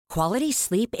Quality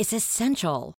sleep is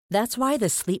essential. That's why the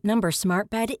Sleep Number Smart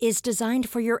Bed is designed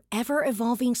for your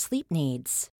ever-evolving sleep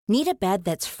needs. Need a bed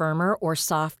that's firmer or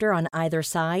softer on either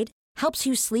side? Helps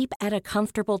you sleep at a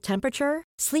comfortable temperature?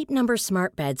 Sleep Number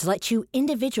Smart Beds let you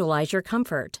individualize your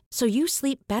comfort, so you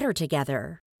sleep better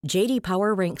together. J.D.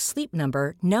 Power ranks Sleep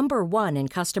Number number 1 in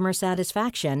customer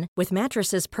satisfaction with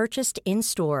mattresses purchased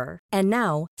in-store. And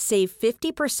now, save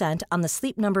 50% on the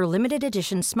Sleep Number Limited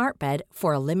Edition Smart Bed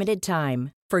for a limited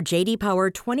time. For J.D. Power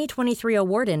 2023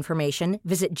 award information,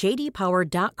 visit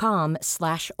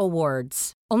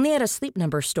jdpower.com/awards. Only at a Sleep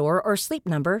Number store or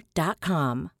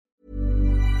sleepnumber.com.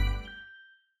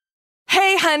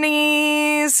 Hey,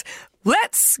 honeys!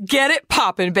 Let's get it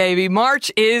poppin', baby.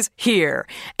 March is here.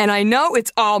 And I know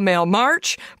it's all male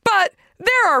March, but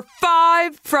there are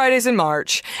 5 Fridays in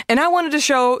March, and I wanted to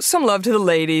show some love to the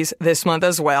ladies this month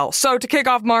as well. So to kick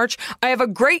off March, I have a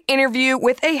great interview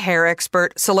with a hair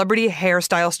expert, celebrity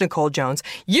hairstylist Nickole Jones.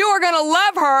 You are going to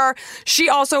love her. She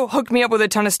also hooked me up with a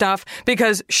ton of stuff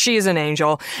because she is an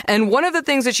angel. And one of the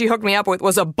things that she hooked me up with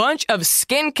was a bunch of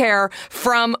skincare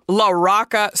from La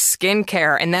Rocca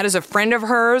Skincare, and that is a friend of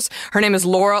hers. Her name is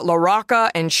Laura La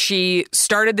Rocca, and she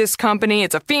started this company.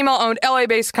 It's a female-owned,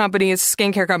 LA-based company. It's a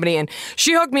skincare company, and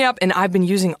she hooked me up, and I've been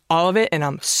using all of it, and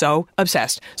I'm so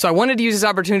obsessed. So I wanted to use this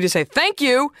opportunity to say thank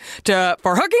you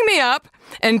for hooking me up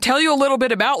and tell you a little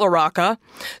bit about La Rocca.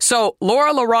 So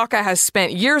Laura La Rocca has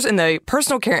spent years in the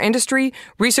personal care industry,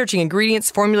 researching ingredients,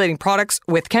 formulating products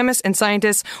with chemists and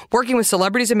scientists, working with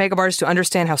celebrities and makeup artists to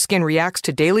understand how skin reacts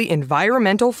to daily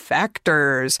environmental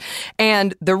factors.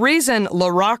 And the reason La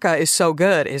Rocca is so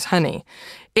good is honey.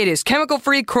 It is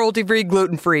chemical-free, cruelty-free,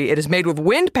 gluten-free. It is made with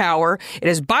wind power. It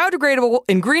has biodegradable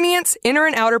ingredients. Inner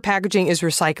and outer packaging is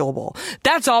recyclable.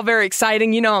 That's all very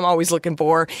exciting. You know I'm always looking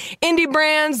for indie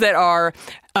brands that are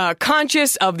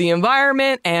conscious of the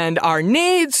environment and our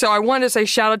needs. So I wanted to say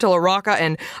shout out to La Rocca,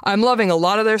 and I'm loving a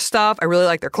lot of their stuff. I really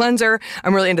like their cleanser.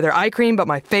 I'm really into their eye cream, but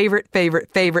my favorite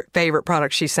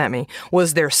product she sent me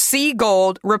was their Sea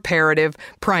Gold Reparative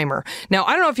Primer. Now,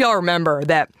 I don't know if y'all remember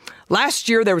that last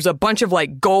year there was a bunch of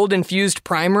like gold-infused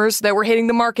primers that were hitting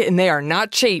the market, and they are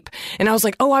not cheap. And I was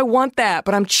like, oh, I want that,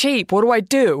 but I'm cheap. What do I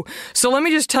do? So let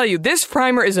me just tell you, this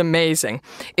primer is amazing.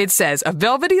 It says, a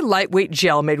velvety, lightweight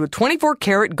gel made with 24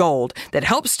 karat gold that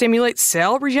helps stimulate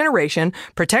cell regeneration,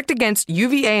 protect against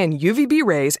UVA and UVB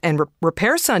rays, and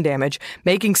repair sun damage,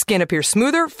 making skin appear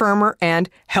smoother, firmer, and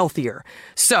healthier.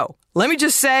 So, let me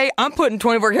just say, I'm putting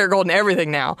 24 karat gold in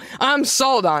everything now. I'm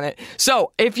sold on it.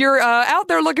 So, if you're out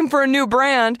there looking for a new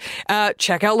brand,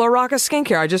 check out La Rocca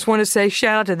Skincare. I just want to say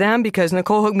shout out to them because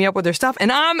Nickole hooked me up with their stuff, and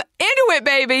I'm into it,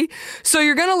 baby. So,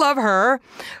 you're going to love her.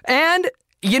 And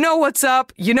you know what's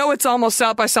up. You know it's almost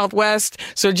South by Southwest,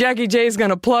 so Jackie J's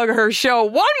gonna plug her show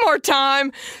one more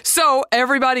time. So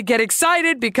everybody get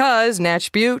excited because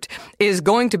Natch Butte is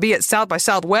going to be at South by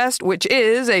Southwest, which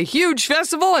is a huge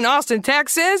festival in Austin,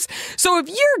 Texas. So if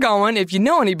you're going, if you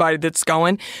know anybody that's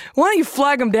going, why don't you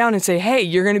flag them down and say, hey,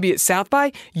 you're gonna be at South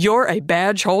by, you're a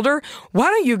badge holder. Why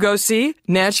don't you go see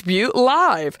Natch Butte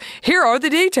live? Here are the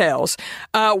details.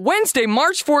 Wednesday,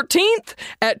 March 14th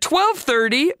at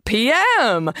 12:30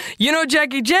 p.m. You know,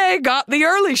 Jackie J got the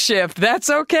early shift. That's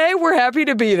okay. We're happy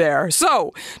to be there.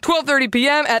 So, 12:30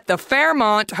 p.m. at the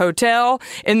Fairmont Hotel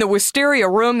in the Wisteria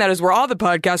room. That is where all the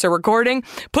podcasts are recording.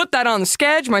 Put that on the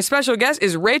schedule. My special guest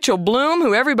is Rachel Bloom,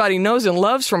 who everybody knows and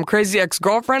loves from Crazy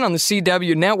Ex-Girlfriend on the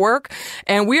CW network.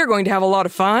 And we are going to have a lot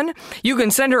of fun. You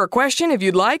can send her a question if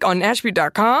you'd like on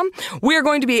Nashville.com. We are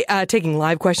going to be taking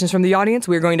live questions from the audience.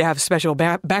 We are going to have special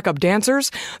backup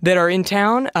dancers that are in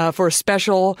town for a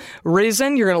special reason.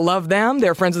 You're going to love them.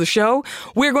 They're friends of the show.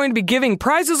 We're going to be giving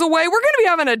prizes away. We're going to be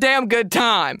having a damn good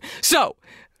time. So,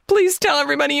 please tell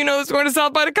everybody you know who's going to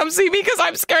South by to come see me because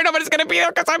I'm scared nobody's going to be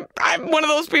there because I'm one of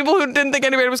those people who didn't think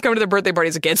anybody was coming to their birthday party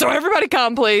as a kid. So everybody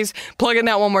come, please. Plug in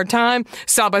that one more time.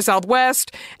 South by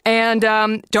Southwest. And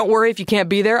don't worry if you can't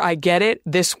be there. I get it.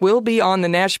 This will be on the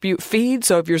Natch Butte feed.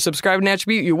 So if you're subscribed to Natch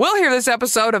Butte, you will hear this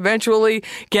episode eventually.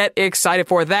 Get excited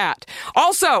for that.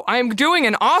 Also, I'm doing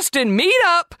an Austin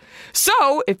meetup.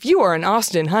 So if you are an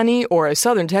Austin honey or a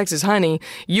Southern Texas honey,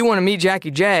 you want to meet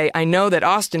Jackie J. I know that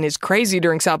Austin is crazy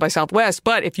during South by Southwest,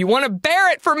 but if you want to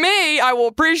bear it for me, I will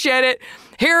appreciate it.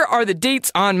 Here are the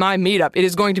dates on my meetup. It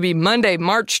is going to be Monday,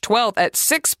 March 12th at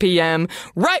 6 p.m.,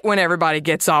 right when everybody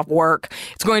gets off work.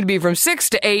 It's going to be from 6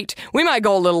 to 8. We might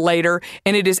go a little later,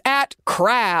 and it is at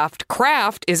Craft.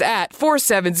 Craft is at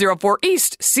 4704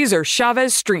 East Cesar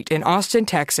Chavez Street in Austin,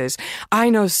 Texas. I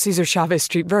know Cesar Chavez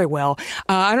Street very well.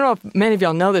 I don't know if many of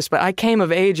y'all know this, but I came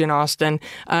of age in Austin.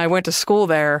 I went to school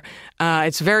there.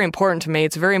 It's very important to me.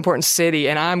 It's a very important city,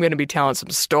 and I'm going to be telling some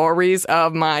stories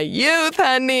of my youth,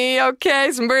 honey. Okay,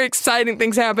 some very exciting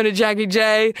things happened to Jackie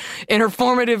J in her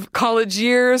formative college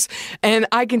years, and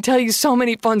I can tell you so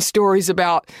many fun stories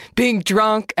about being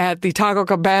drunk at the Taco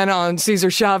Cabana on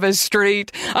Cesar Chavez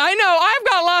Street. I know, I've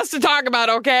got lots to talk about,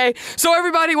 okay? So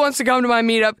everybody wants to come to my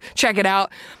meetup, check it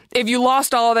out. If you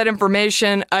lost all of that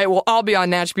information, it will all be on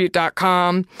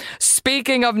NatchButte.com.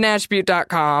 Speaking of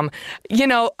NatchButte.com, you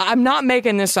know, I'm not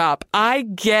making this up. I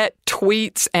get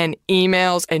tweets and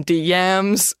emails and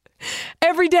DMs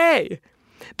every day.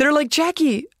 They're like,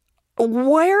 Jackie,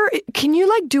 can you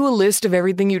like do a list of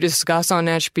everything you discuss on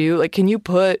Natch Butte? Like, can you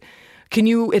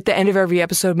at the end of every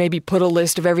episode maybe put a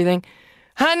list of everything?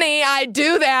 Honey, I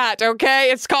do that,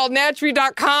 okay? It's called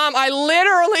NatchButte.com. I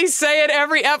literally say it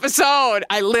every episode.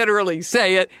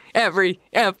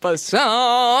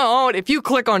 If you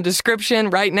click on description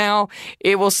right now,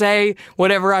 it will say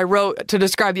whatever I wrote to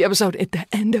describe the episode at the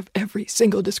end of every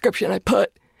single description I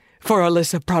put. For a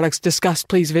list of products discussed,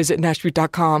 please visit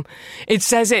NatchButte.com. It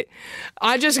says it.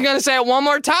 I'm just going to say it one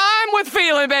more time with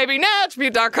feeling, baby.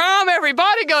 NatchButte.com.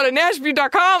 Everybody go to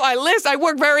NatchButte.com. I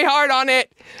work very hard on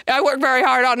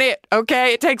it.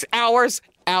 Okay? It takes hours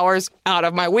out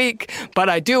of my week, but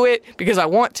I do it because I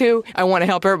want to. I want to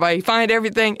help everybody find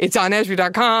everything. It's on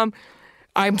NatchButte.com.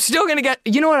 I'm still going to get,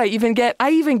 you know what I even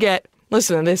get?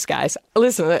 Listen to this, guys.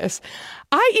 Listen to this.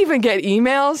 I even get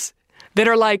emails that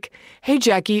are like, hey,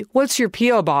 Jackie, what's your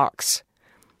P.O. box?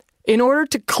 In order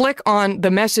to click on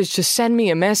the message to send me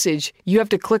a message, you have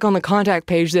to click on the contact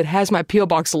page that has my P.O.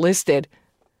 box listed.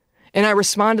 And I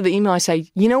respond to the email. I say,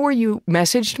 you know where you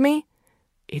messaged me?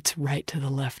 It's right to the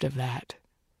left of that.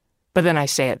 But then I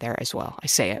say it there as well. I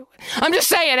say it. I'm just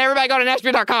saying, everybody go to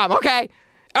NatchButte.com, okay?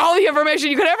 All the information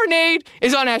you could ever need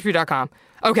is on NatchButte.com.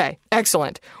 Okay,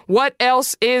 excellent. What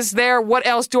else is there? What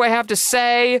else do I have to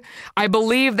say? I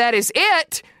believe that is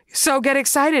it. So get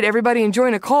excited. Everybody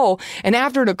enjoy Nickole. And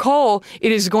after Nickole,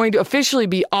 it is going to officially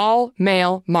be all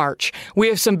male March. We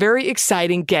have some very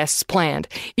exciting guests planned.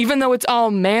 Even though it's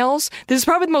all males, this is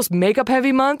probably the most makeup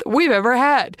heavy month we've ever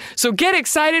had. So get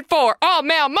excited for all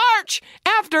male March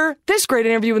after this great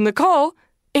interview with Nickole.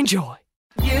 Enjoy.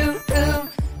 You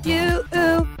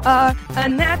are a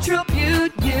natural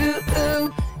beaut.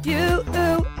 You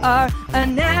are a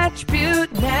Natch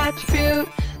Butte, Natch Butte,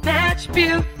 Natch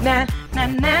Butte, Natch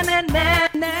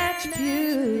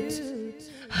Butte.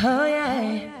 Oh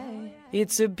yeah.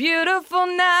 It's a beautiful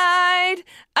night.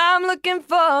 I'm looking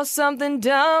for something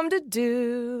dumb to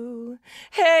do.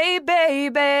 Hey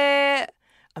baby,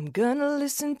 I'm gonna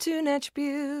listen to Natch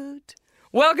Butte.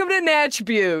 Welcome to Natch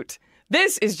Butte.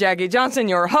 This is Jackie Johnson,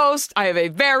 your host. I have a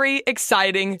very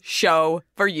exciting show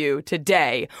for you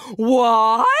today.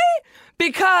 Why?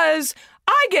 Because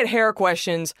I get hair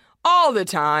questions all the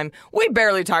time. We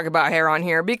barely talk about hair on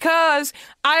here because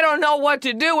I don't know what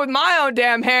to do with my own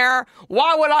damn hair.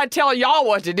 Why would I tell y'all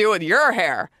what to do with your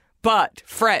hair? But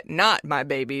fret not, my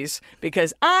babies,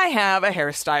 because I have a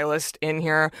hairstylist in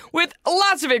here with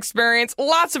lots of experience,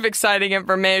 lots of exciting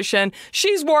information.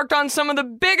 She's worked on some of the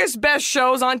biggest, best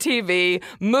shows on TV,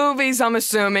 movies, I'm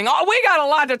assuming. Oh, we got a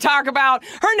lot to talk about.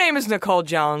 Her name is Nickole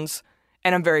Jones,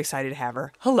 and I'm very excited to have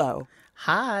her. Hello.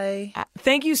 Hi.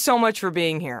 Thank you so much for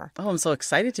being here. Oh, I'm so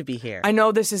excited to be here. I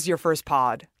know this is your first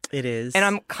pod. It is. And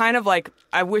I'm kind of like,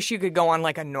 I wish you could go on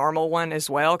like a normal one as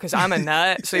well, because I'm a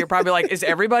nut. So you're probably like, is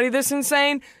everybody this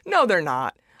insane? No, they're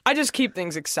not. I just keep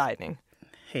things exciting.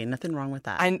 Hey, nothing wrong with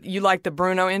that. You like the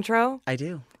Bruno intro? I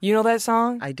do. You know that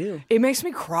song? I do. It makes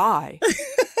me cry.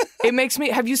 It makes me...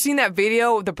 Have you seen that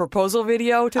video, the proposal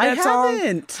video to that song? I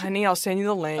haven't. Honey, I'll send you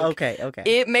the link. Okay.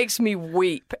 It makes me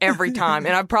weep every time,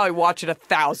 and I've probably watched it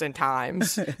 1,000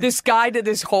 times. This guy did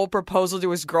this whole proposal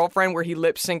to his girlfriend where he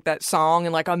lip-synced that song,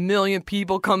 and like 1 million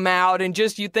people come out, and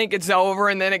just you think it's over,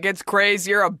 and then it gets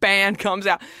crazier. A band comes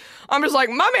out. I'm just like,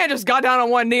 my man just got down on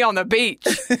one knee on the beach,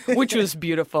 which was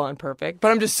beautiful and perfect.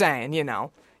 But I'm just saying, you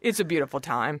know, it's a beautiful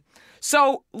time.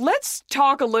 So let's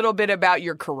talk a little bit about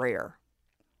your career.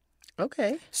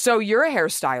 Okay. So you're a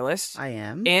hairstylist. I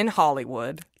am. In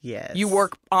Hollywood. Yes. You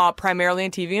work primarily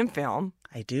in TV and film.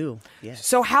 I do, yes.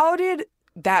 So how did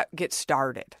that get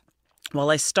started? Well,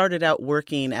 I started out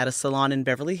working at a salon in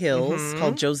Beverly Hills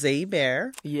called Jose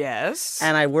Bear. Yes.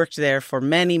 And I worked there for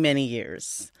many, many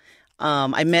years.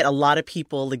 I met a lot of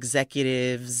people,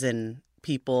 executives and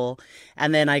people.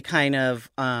 And then I kind of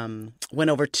went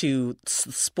over to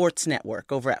Sports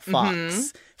Network over at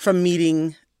Fox from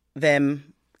meeting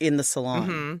them in the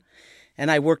salon. And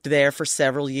I worked there for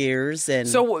several years. And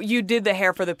so you did the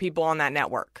hair for the people on that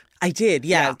network? I did,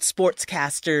 yeah.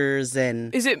 Sportscasters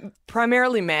and... Is it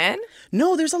primarily men?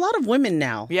 No, there's a lot of women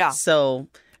now. Yeah. So...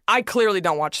 I clearly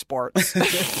don't watch sports.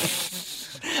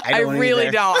 I really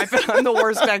either. don't. I feel I'm the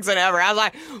worst texan ever. I was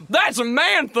like, that's a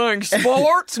man thing,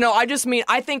 sports. No, I just mean,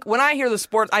 I think when I hear the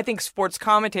sports, I think sports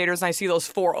commentators and I see those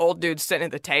 4 old dudes sitting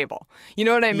at the table. You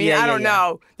know what I mean? Yeah, I don't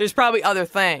know. There's probably other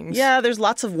things. Yeah, there's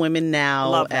lots of women now.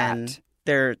 Love that. And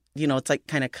they're, it's like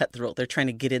kind of cutthroat. They're trying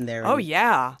to get in there. Oh, and,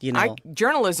 yeah.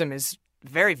 Journalism is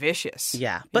very vicious.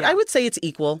 Yeah. But I would say it's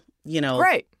equal,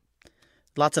 Great.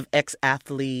 Lots of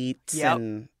ex-athletes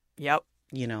and, Yep.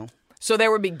 So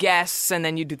there would be guests, and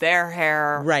then you do their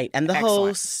hair. Right. And the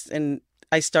hosts, and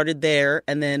I started there,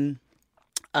 and then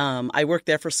I worked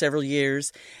there for several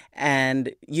years.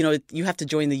 And, you have to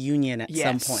join the union at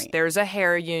some point. There's a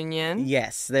hair union.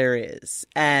 Yes, there is.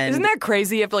 And isn't that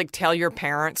crazy? You have to, tell your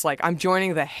parents, I'm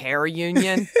joining the hair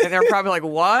union. And they're probably like,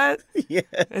 what?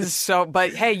 Yes.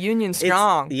 But, hey, union's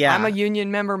strong. Yeah. I'm a union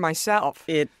member myself.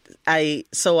 I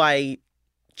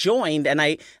joined, and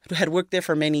I had worked there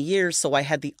for many years, so I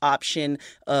had the option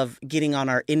of getting on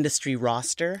our industry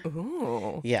roster.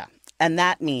 Ooh. Yeah. And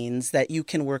that means that you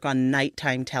can work on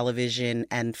nighttime television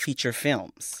and feature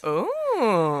films.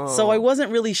 Ooh. So I wasn't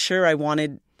really sure I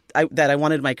wanted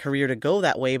my career to go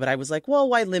that way, but I was like, well,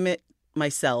 why limit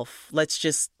myself? Let's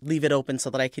just leave it open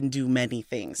so that I can do many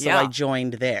things. So I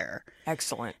joined there.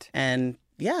 Excellent. And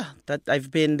that I've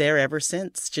been there ever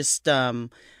since. Just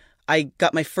I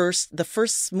got the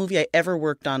first movie I ever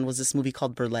worked on was this movie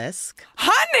called Burlesque.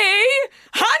 Honey,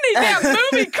 that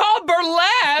movie called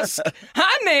Burlesque.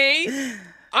 Honey,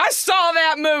 I saw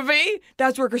that movie.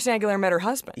 That's where Chris Aguilera met her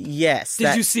husband. Yes.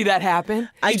 Did you see that happen?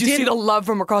 Did you see the love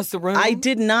from across the room? I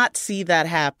did not see that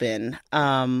happen,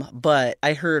 but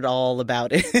I heard all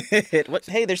about it.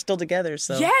 Hey, they're still together,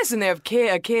 so. Yes, and they have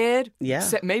a kid. Yeah.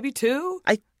 Maybe 2.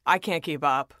 I can't keep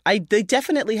up. They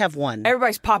definitely have one.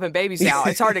 Everybody's popping babies now.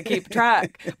 It's hard to keep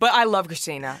track. But I love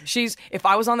Christina. If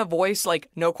I was on The Voice,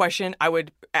 no question, I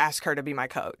would ask her to be my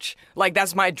coach.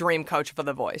 That's my dream coach for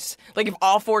The Voice. If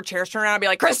all 4 chairs turn around, I'd be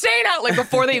like, Christina!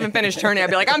 Before they even finish turning, I'd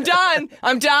be like, I'm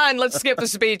done. Let's skip the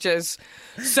speeches.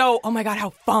 So, oh my God, how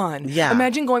fun. Yeah.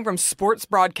 Imagine going from sports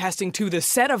broadcasting to the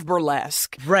set of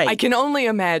Burlesque. Right. I can only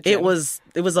imagine. It was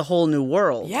a whole new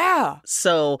world. Yeah.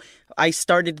 So I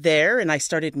started there, and I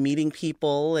started meeting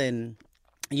people, and,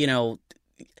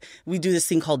 we do this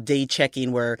thing called day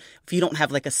checking, where if you don't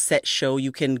have a set show,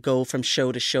 you can go from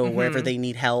show to show wherever they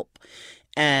need help.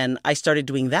 And I started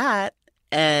doing that,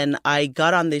 and I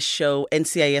got on this show,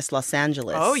 NCIS Los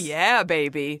Angeles. Oh, yeah,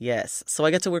 baby. Yes. So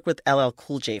I got to work with LL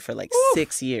Cool J for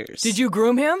 6 years. Did you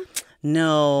groom him?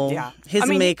 No. Yeah. His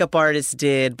makeup artist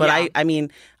did, but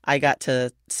I got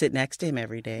to sit next to him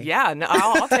every day. Yeah, no,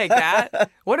 I'll take that.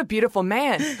 What a beautiful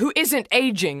man who isn't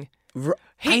aging.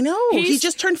 I know. He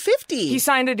just turned 50. He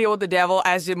signed a deal with the devil,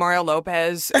 as did Mario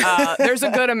Lopez. There's a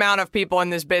good amount of people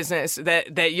in this business that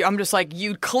I'm just like,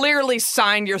 you clearly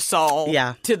signed your soul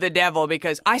to the devil,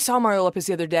 because I saw Mario Lopez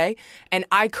the other day, and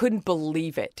I couldn't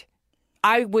believe it.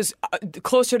 I was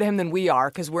closer to him than we are,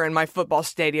 because we're in my football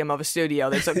stadium of a studio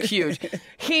that's so huge.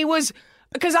 He was...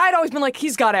 Because I'd always been like,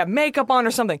 he's got to have makeup on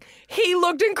or something. He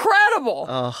looked incredible.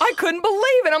 I couldn't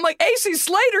believe it. I'm like, AC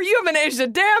Slater, you haven't aged a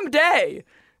damn day.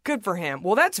 Good for him.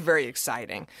 Well, that's very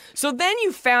exciting. So then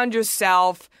you found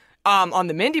yourself on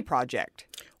the Mindy Project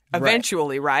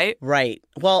eventually, right? Right.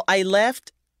 Well, I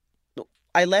left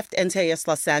NCIS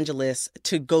Los Angeles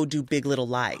to go do Big Little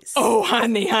Lies. Oh,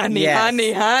 honey.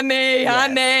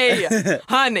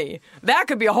 That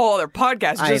could be a whole other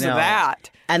podcast just of that.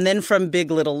 And then from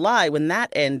Big Little Lie, when that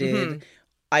ended,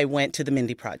 I went to the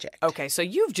Mindy Project. Okay, so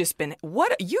you've just been,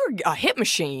 you're a hit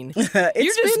machine. You're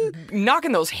just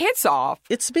knocking those hits off.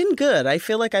 It's been good. I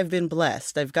feel like I've been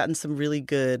blessed. I've gotten some really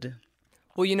good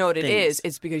Well, you know what things. It is?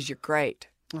 It's because you're great.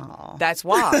 Aww. That's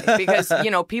why. Because,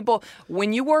 people,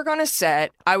 when you work on a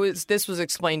set, this was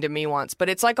explained to me once, but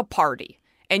it's like a party.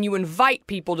 And you invite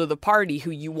people to the party who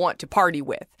you want to party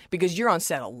with, because you're on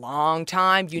set a long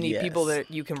time. You need people that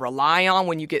you can rely on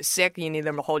when you get sick. You need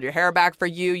them to hold your hair back for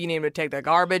you. You need them to take the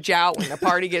garbage out when the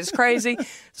party gets crazy.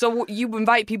 So you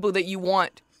invite people that you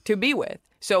want to be with.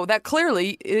 So that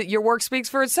clearly, your work speaks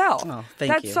for itself. Oh, thank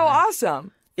you. That's so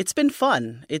awesome. it's been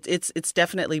fun. It's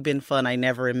definitely been fun. I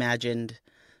never imagined,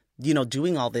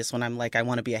 doing all this when I'm like, I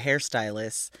want to be a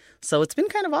hairstylist. So it's been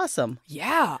kind of awesome.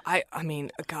 Yeah. I mean,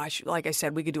 gosh, like I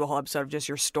said, we could do a whole episode of just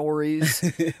your stories,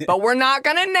 but we're not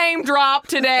going to name drop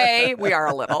today. We are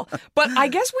a little. But I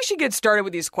guess we should get started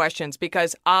with these questions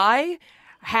because I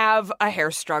have a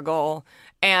hair struggle.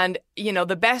 And,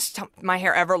 the best my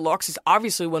hair ever looks is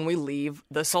obviously when we leave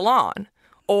the salon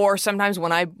or sometimes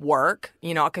when I work,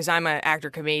 because I'm an actor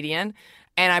comedian.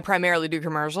 And I primarily do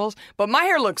commercials, but my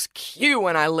hair looks cute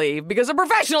when I leave because a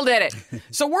professional did it.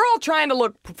 So we're all trying to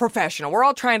look professional. We're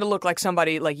all trying to look like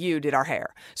somebody like you did our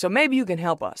hair. So maybe you can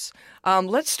help us.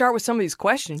 Let's start with some of these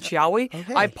questions, shall we?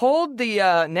 Okay. I polled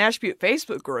the Nash Butte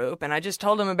Facebook group, and I just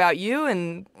told them about you,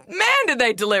 and man, did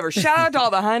they deliver. Shout out to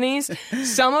all the honeys.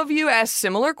 Some of you asked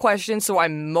similar questions, so I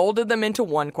molded them into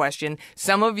one question.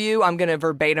 Some of you, I'm going to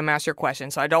verbatim ask your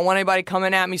question, so I don't want anybody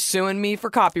coming at me, suing me for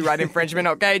copyright infringement,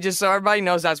 okay? Just so everybody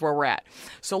knows that's where we're at.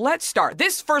 So let's start.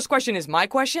 This first question is my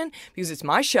question because it's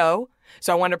my show,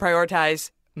 so I want to prioritize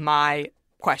my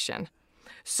question.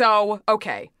 So,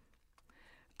 okay.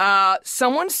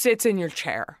 Someone sits in your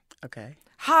chair. Okay.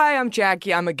 Hi, I'm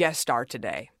Jackie. I'm a guest star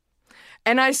today.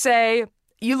 And I say,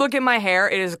 you look at my hair.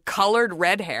 It is colored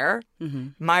red hair. Mm-hmm.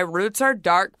 My roots are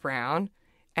dark brown.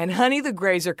 And honey, the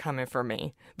grays are coming for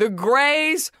me. The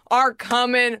grays are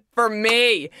coming for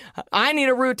me. I need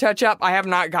a root touch-up. I have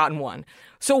not gotten one.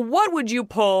 So what would you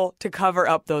pull to cover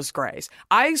up those grays?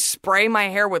 I spray my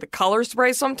hair with a color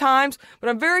spray sometimes, but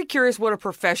I'm very curious what a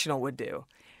professional would do.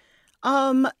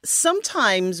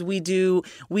 Sometimes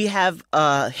we have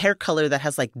a hair color that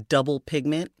has like double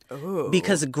pigment. Ooh.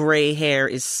 Because gray hair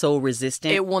is so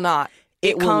resistant. It will not.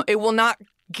 It will not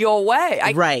go away.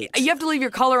 Right. You have to leave your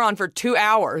color on for 2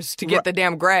 hours to get the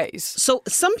damn grays. So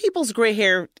some people's gray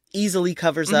hair easily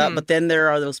covers up, but then there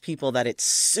are those people that it's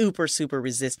super, super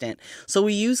resistant. So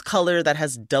we use color that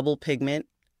has double pigment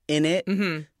in it.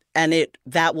 Mm-hmm. And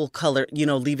that will color,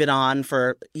 leave it on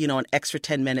for, an extra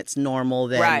 10 minutes normal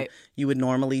than you would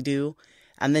normally do.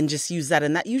 And then just use that.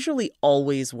 And that usually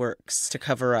always works to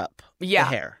cover up the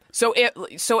hair. So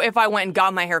if I went and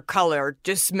got my hair colored,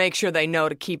 just make sure they know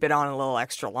to keep it on a little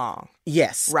extra long.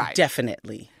 Yes, right.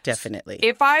 Definitely.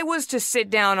 If I was to sit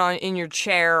down in your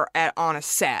chair on a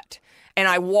set and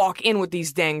I walk in with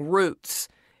these dang roots,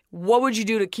 what would you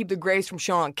do to keep the grays from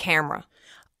showing on camera?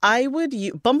 I would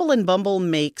use Bumble and Bumble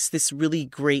makes this really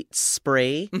great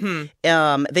spray.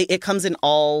 Mm-hmm. It comes in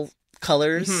all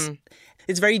colors. Mm-hmm.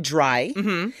 It's very dry,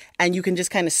 and you can just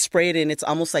kind of spray it in. It's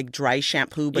almost like dry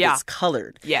shampoo, but it's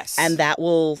colored. Yes. And that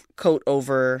will coat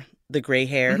over the gray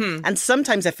hair. Mm-hmm. And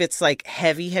sometimes if it's like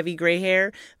heavy gray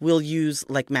hair, we'll use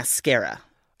like mascara.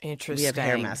 Interesting. We have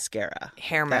hair mascara.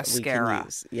 We can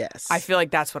use. Yes. I feel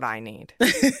like that's what I need.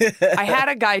 I had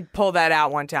a guy pull that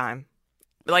out one time.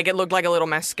 Like it looked like a little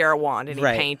mascara wand, and he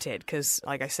painted because,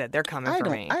 like I said, they're coming for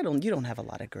me. You don't have a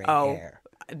lot of gray hair.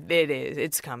 It is.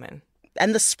 It's coming.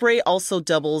 And the spray also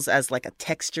doubles as like a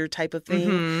texture type of thing.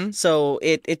 Mm-hmm. So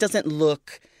it doesn't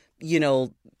look,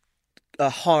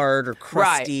 hard or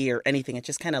crusty or anything. It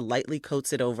just kind of lightly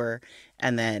coats it over,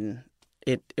 and then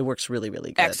it works really,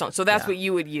 really good. Excellent. So that's what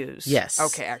you would use? Yes.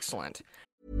 Okay, excellent.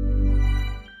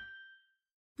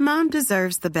 Mom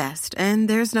deserves the best, and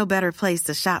there's no better place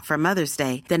to shop for Mother's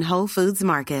Day than Whole Foods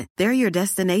Market. They're your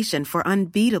destination for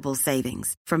unbeatable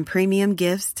savings, from premium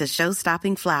gifts to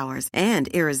show-stopping flowers and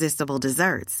irresistible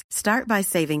desserts. Start by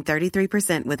saving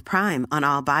 33% with Prime on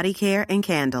all body care and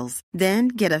candles. Then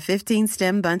get a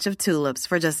 15-stem bunch of tulips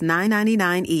for just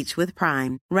 $9.99 each with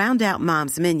Prime. Round out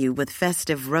Mom's menu with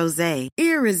festive rosé,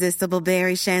 irresistible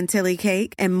berry chantilly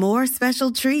cake, and more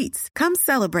special treats. Come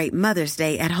celebrate Mother's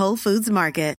Day at Whole Foods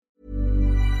Market.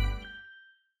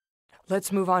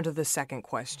 Let's move on to the second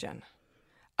question.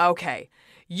 Okay,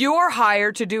 you're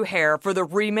hired to do hair for the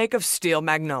remake of Steel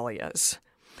Magnolias.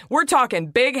 We're talking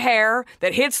big hair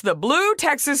that hits the blue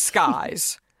Texas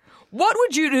skies. What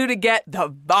would you do to get the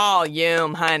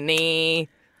volume, honey?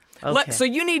 Okay. So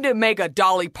you need to make a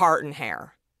Dolly Parton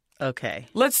hair. Okay.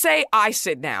 Let's say I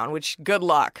sit down, which good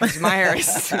luck, because my hair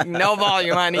is no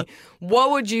volume, honey.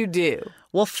 What would you do?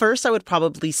 Well, first I would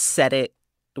probably set it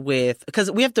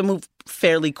because we have to move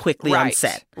fairly quickly on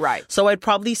set. Right. So I'd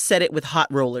probably set it with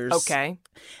hot rollers. Okay.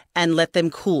 And let them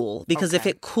cool. Because if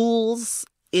it cools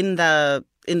in the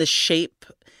shape,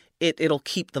 it'll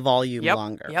keep the volume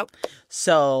longer. Yep.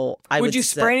 So would you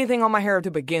spray anything on my hair to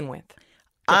begin with?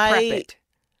 Prep it?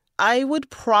 I would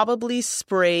probably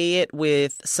spray it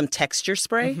with some texture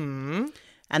spray. Mm-hmm.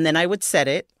 And then I would set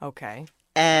it. Okay.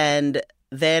 And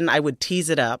then I would tease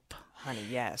it up. Honey,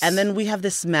 yes. And then we have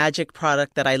this magic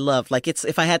product that I love. Like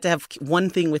if I had to have one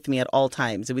thing with me at all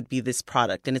times, it would be this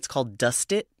product. And it's called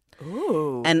Dust It.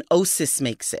 Ooh. And Osis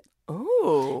makes it.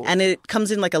 Ooh. And it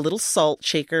comes in like a little salt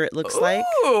shaker, it looks like.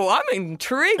 Ooh, I'm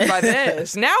intrigued by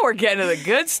this. Now we're getting to the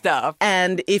good stuff.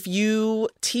 And if you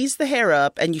tease the hair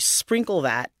up and you sprinkle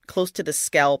that close to the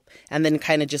scalp and then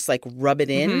kind of just like rub it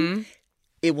in,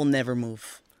 it will never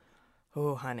move.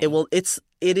 Oh, honey.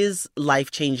 It is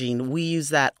life-changing. We use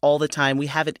that all the time. We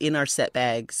have it in our set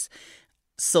bags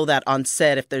so that on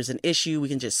set, if there's an issue, we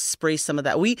can just spray some of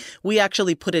that. We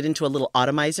actually put it into a little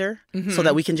atomizer so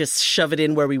that we can just shove it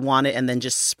in where we want it and then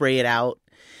just spray it out.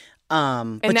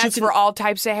 And that's for all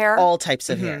types of hair? All types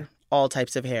of hair. All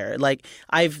types of hair. Like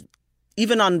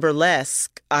even on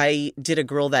Burlesque, I did a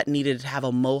girl that needed to have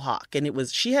a mohawk. And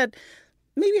she had,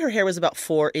 maybe her hair was about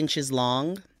 4 inches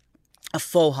long, a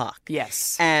faux hawk.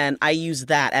 Yes. And I used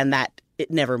that and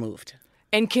it never moved.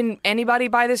 And can anybody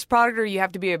buy this product, or you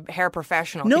have to be a hair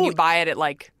professional? No. Can you buy it at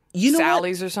like You know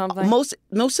Sally's what? or something?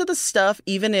 Most of the stuff,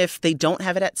 even if they don't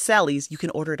have it at Sally's, you can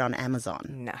order it on Amazon.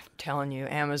 Nah, I'm telling you,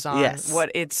 Amazon. Yes. How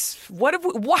did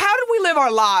we live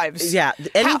our lives? Yeah,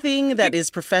 anything that is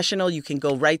professional, you can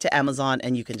go right to Amazon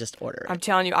and you can just order it. I'm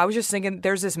telling you, I was just thinking,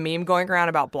 there's this meme going around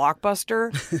about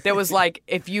Blockbuster that was like,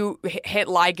 if you hit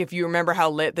like, if you remember how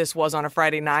lit this was on a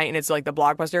Friday night, and it's like the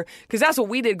Blockbuster, because that's what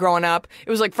we did growing up. It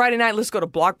was like Friday night, let's go to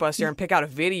Blockbuster and pick out a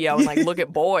video and like look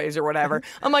at boys or whatever.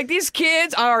 I'm like, these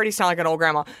kids, I already sound like an old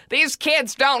grandma. These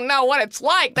kids don't know what it's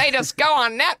like. They just go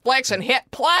on Netflix and hit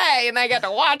play and they get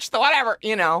to watch the whatever,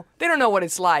 They don't know what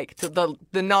it's like, the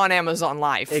non-Amazon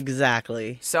life.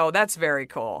 Exactly. So that's very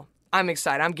cool. I'm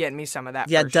excited. I'm getting me some of that.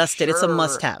 Yeah, for Dust It. sure. It's a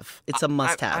must-have. It's a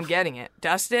must-have. I'm getting it.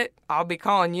 Dust It. I'll be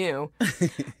calling you.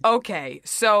 Okay,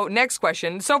 so next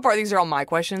question. So far, these are all my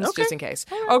questions, Okay. just in case.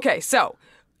 Okay, so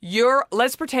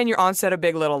let's pretend you're on set of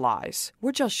Big Little Lies.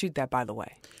 Where'd y'all shoot that, by the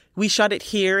way? We shot it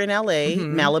here in LA,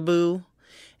 Malibu,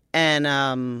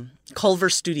 and Culver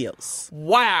Studios.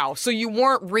 Wow. So you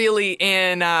weren't really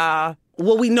in...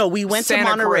 Well, we went Santa to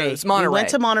Monterey. Cruz, Monterey. We went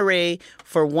to Monterey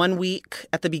for 1 week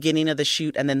at the beginning of the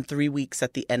shoot and then 3 weeks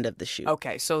at the end of the shoot.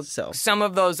 Okay, so some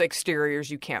of those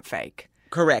exteriors you can't fake.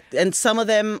 Correct. And some of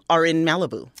them are in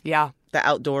Malibu, Yeah. the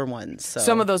outdoor ones. So.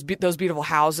 Some of those beautiful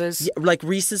houses. Yeah, like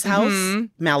Reese's house,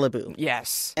 Malibu.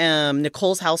 Yes.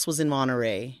 Nicole's house was in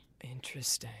Monterey.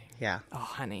 Interesting. Yeah. Oh,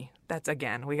 honey. That's,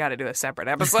 again, we got to do a separate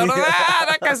episode of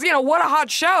that because, what a hot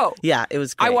show. Yeah, it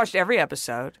was great. I watched every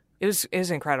episode. It was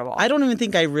incredible. I don't even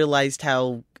think I realized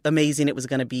how amazing it was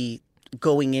going to be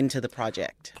going into the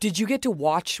project. Did you get to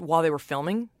watch while they were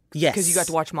filming? Yes. Because you got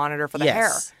to watch monitor for the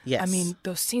hair. Yes. I mean,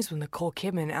 those scenes with Nicole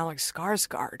Kidman and Alex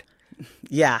Skarsgård.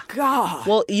 Yeah. God.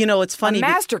 Well, it's funny. A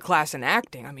masterclass in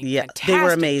acting. I mean, Yeah, fantastic they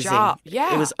were amazing. job.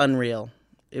 Yeah. It was unreal.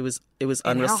 It was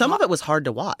unreal. how Some hot- of it was hard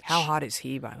to watch. How hot is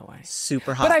he, by the way?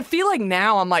 Super hot. But I feel like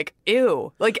now I'm like,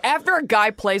 ew. Like, after a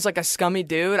guy plays like a scummy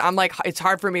dude, I'm like, it's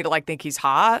hard for me to like think he's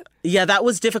hot. Yeah, that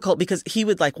was difficult because he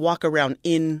would like walk around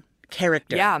in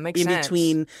character. Yeah, makes in sense.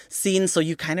 between scenes, so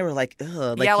you kind of were like,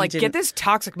 ugh. Yeah, he like, didn't- get this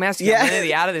toxic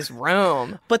masculinity out of this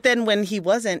room. But then when he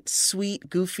wasn't sweet,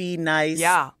 goofy, nice,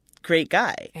 Yeah. great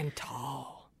guy, And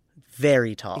tall.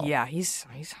 very tall. Yeah, he's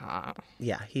hot.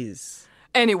 Yeah, he's.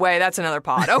 Anyway, that's another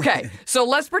pod. Okay, so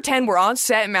let's pretend we're on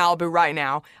set in Malibu right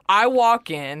now. I walk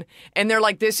in, and they're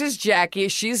like, this is Jackie.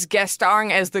 She's guest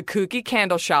starring as the kooky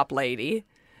candle shop lady.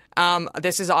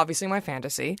 This is obviously my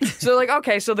fantasy. So they're like,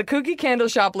 okay, so the kooky candle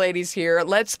shop lady's here.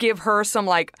 Let's give her some,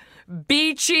 like,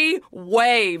 beachy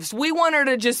waves. We want her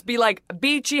to just be, like,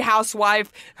 beachy housewife.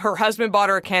 Her husband bought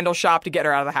her a candle shop to get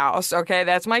her out of the house. Okay,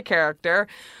 that's my character.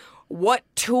 What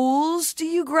tools do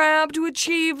you grab to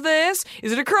achieve this?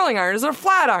 Is it a curling iron? Is it a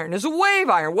flat iron? Is it a wave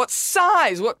iron? What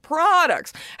size? What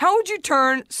products? How would you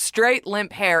turn straight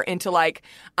limp hair into like,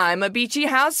 I'm a beachy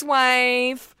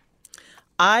housewife?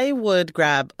 I would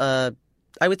grab I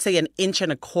would say 1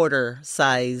 1/4 inch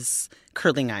size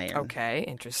curling iron. Okay,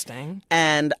 interesting.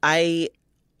 And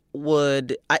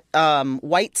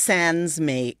White Sands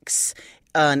makes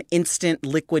an instant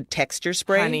liquid texture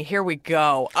spray. Honey, here we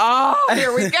go. Oh,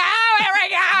 here we go. Here we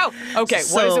go. Okay,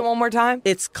 what is So- it one more time?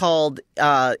 It's called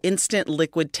Instant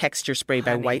Liquid Texture Spray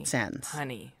by Honey, White Sands.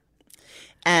 Honey.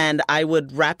 And I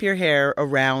would wrap your hair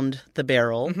around the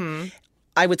barrel. Mm-hmm.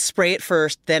 I would spray it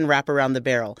first, then wrap around the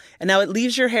barrel. And now it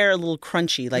leaves your hair a little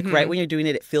crunchy. Like Mm-hmm. right when you're doing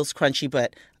it, it feels crunchy,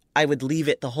 but I would leave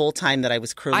it the whole time that I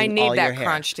was curling I all need your that hair.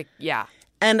 crunch to, yeah.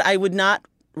 And I would not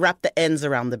wrap the ends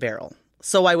around the barrel.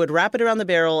 So I would wrap it around the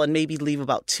barrel and maybe leave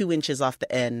about 2 inches off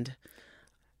the end.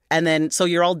 And then, so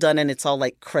you're all done and it's all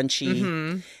like crunchy.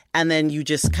 Mm-hmm. And then you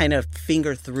just kind of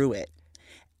finger through it.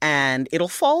 and it'll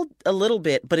fall a little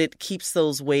bit, but it keeps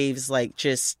those waves like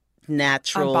just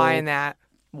natural. I'm buying that.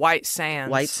 White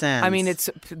sands. White sands. I mean,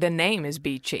 the name is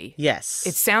beachy. Yes.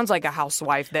 It sounds like a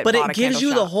housewife that but bought it a gives candle you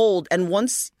shop. the hold, and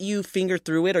once you finger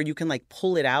through it or you can like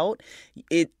pull it out,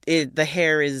 the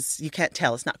hair is, you can't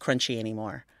tell, it's not crunchy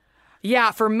anymore.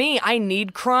 Yeah, for me, I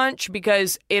need crunch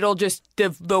because it'll just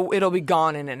it'll be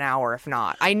gone in an hour if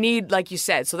not. I need, like you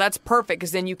said, so that's perfect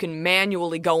because then you can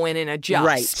manually go in and adjust.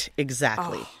 Right,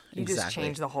 exactly. Oh, you exactly. just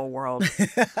changed the whole world.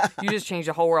 You just changed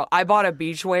the whole world. I bought a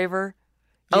beach waver.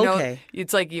 You know,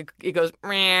 it's like it goes.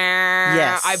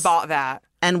 Yes, I bought that.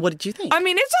 And what did you think? I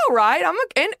mean, it's all right.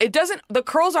 And it doesn't. The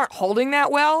curls aren't holding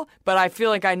that well, but I feel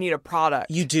like I need a product.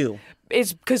 You do.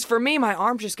 It's because for me, my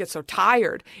arms just get so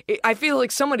tired. I feel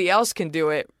like somebody else can do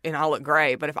it and I'll look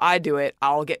great, but if I do it,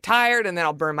 I'll get tired and then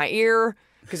I'll burn my ear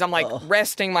because I'm like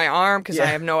resting my arm because I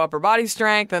have no upper body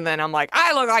strength, and then I'm like,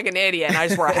 I look like an idiot and I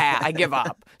just wear a hat. I give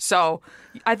up. So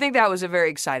I think that was a very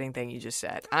exciting thing you just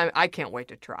said. I can't wait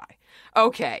to try.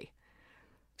 Okay.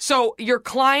 So your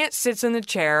client sits in the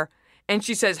chair and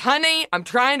she says, honey, I'm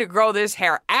trying to grow this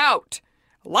hair out.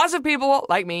 Lots of people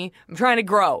like me, I'm trying to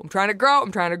grow. I'm trying to grow.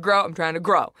 I'm trying to grow. I'm trying to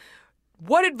grow.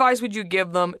 What advice would you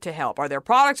give them to help? Are there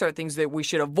products? Are there things that we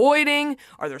should avoiding?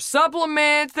 Are there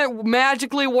supplements that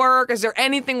magically work? Is there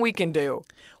anything we can do?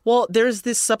 Well, there's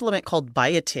this supplement called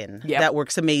biotin that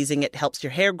works amazing. It helps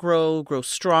your hair grow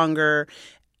stronger,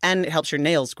 and it helps your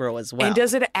nails grow as well. And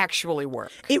does it actually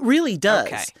work? It really does.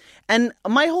 Okay. And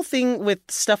my whole thing with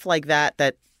stuff like that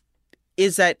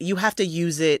is that you have to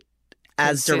use it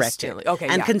as directed. Okay,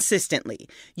 and consistently.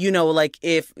 You know, like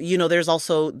if, you know, there's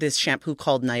also this shampoo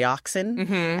called Nioxin,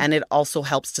 and it also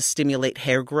helps to stimulate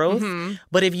hair growth.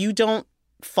 But if you don't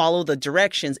follow the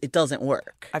directions, it doesn't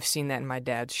work. I've seen that in my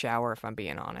dad's shower, if I'm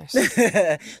being honest.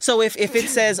 So if it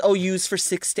says, use for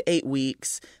 6 to 8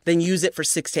 weeks, then use it for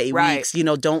 6 to 8 weeks. You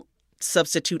know, don't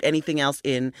substitute anything else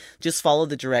in. Just follow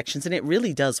the directions, and it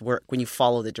really does work when you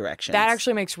follow the directions. That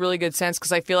actually makes really good sense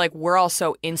because I feel like we're all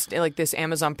so instant, like this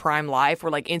Amazon Prime life, we're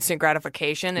like instant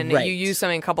gratification, and you use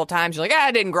something a couple times, you're like,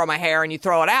 I didn't grow my hair, and you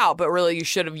throw it out, but really you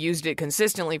should have used it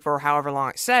consistently for however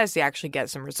long it says to actually get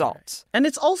some results. And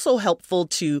it's also helpful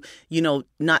to, you know,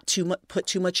 not put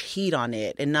too much heat on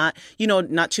it, and not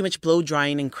too much blow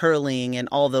drying and curling and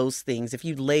all those things. If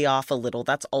you lay off a little,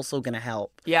 that's also going to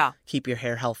help keep your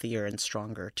hair healthier and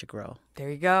stronger to grow. There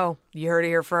you go. You heard it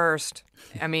here first.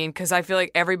 I mean, because I feel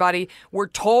like everybody, we're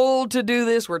told to do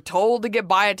this. We're told to get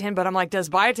biotin, but I'm like, does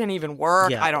biotin even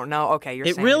work? I don't know. Okay, you're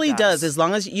saying it really does, as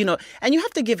long as, you know, and you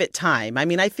have to give it time. I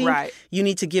mean, I think you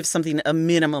need to give something a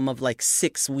minimum of like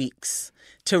 6 weeks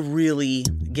to really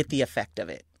get the effect of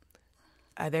it.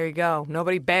 There you go.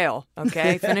 Nobody bail,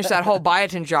 okay? Finish that whole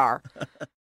biotin jar.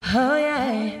 Oh,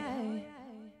 yeah.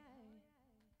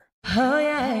 Oh,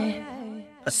 yeah.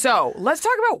 So let's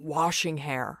talk about washing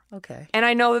hair. Okay. And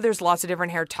I know that there's lots of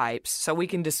different hair types, so we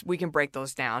can break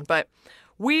those down. But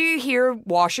we hear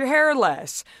wash your hair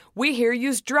less. We hear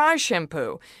use dry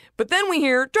shampoo. But then we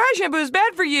hear dry shampoo is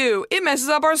bad for you. It messes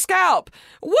up our scalp.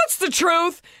 What's the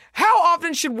truth? How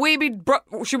often should we be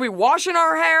washing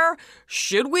our hair?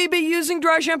 Should we be using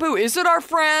dry shampoo? Is it our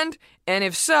friend? And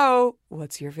if so,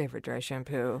 what's your favorite dry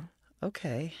shampoo?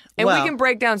 Okay. And we can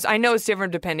break down. I know it's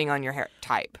different depending on your hair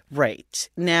type. Right.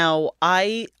 Now,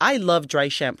 I love dry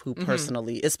shampoo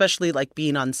personally, especially like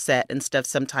being on set and stuff.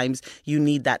 Sometimes you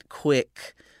need that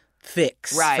quick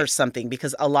fix for something,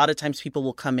 because a lot of times people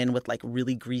will come in with like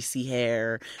really greasy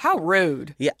hair. How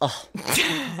rude. Yeah.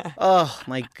 Oh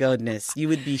my goodness. You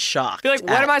would be shocked. You're like,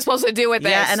 what am I supposed to do with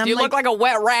this? And you look like a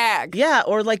wet rag. Yeah.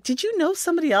 Or like, did you know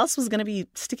somebody else was going to be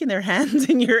sticking their hands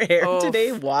in your hair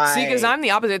today? Why? See, because I'm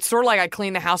the opposite. It's sort of like I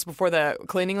clean the house before the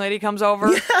cleaning lady comes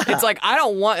over. Yeah. It's like, I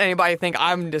don't want anybody to think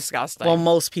I'm disgusting. Well,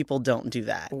 most people don't do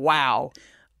that. Wow.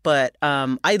 But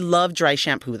I love dry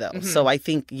shampoo, though. So I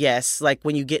think, yes, like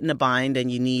when you get in a bind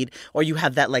and you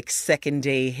have that like second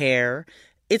day hair,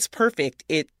 it's perfect.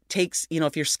 It takes,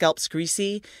 if your scalp's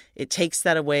greasy, it takes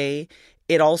that away.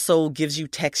 It also gives you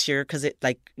texture because it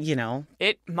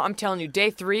I'm telling you,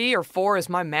 day 3 or 4 is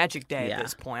my magic day at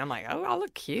this point. I'm like, oh, I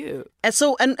look cute.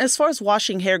 And as far as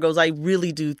washing hair goes, I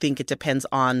really do think it depends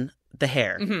on the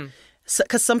hair.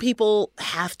 Because some people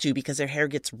have to, because their hair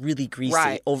gets really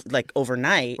greasy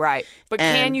overnight. Right. But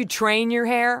can you train your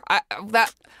hair?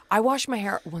 I wash my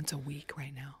hair once a week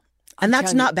right now. And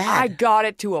that's not bad. I got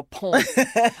it to a point.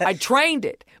 I trained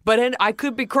it. But I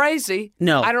could be crazy.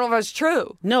 No. I don't know if that's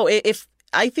true. No, if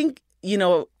I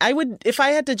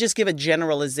had to just give a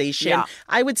generalization,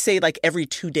 I would say like every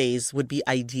 2 days would be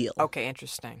ideal. Okay,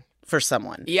 interesting. For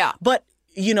someone. Yeah. But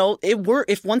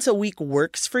if once a week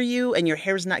works for you and your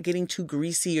hair's not getting too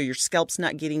greasy or your scalp's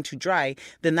not getting too dry,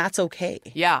 then that's okay.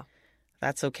 Yeah.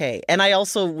 That's okay. And I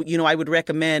also, I would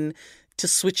recommend to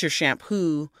switch your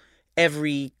shampoo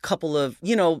every couple of,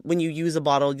 when you use a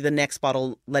bottle, the next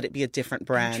bottle, let it be a different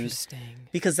brand. Interesting.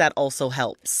 Because that also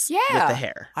helps with the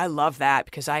hair. I love that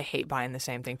because I hate buying the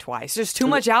same thing twice. There's too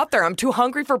much out there. I'm too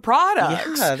hungry for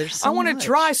products. Yeah, there's so I want much. to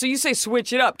try. So you say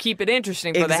switch it up, keep it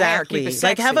interesting for the hair, keep it sexy.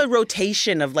 Like have a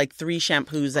rotation of like 3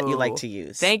 shampoos that you like to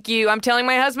use. Thank you. I'm telling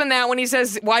my husband that when he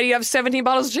says, "Why do you have 17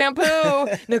 bottles of shampoo?"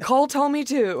 Nickole told me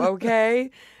to.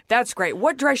 Okay. That's great.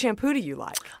 What dry shampoo do you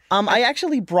like? I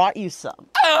actually brought you some.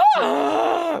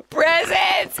 Oh,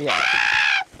 presents! Yeah.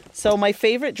 So my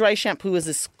favorite dry shampoo is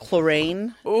this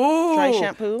Chlorane dry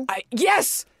shampoo.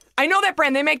 Yes! I know that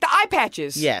brand. They make the eye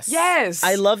patches. Yes.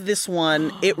 I love this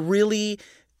one. It really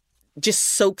just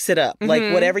soaks it up.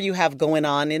 Like whatever you have going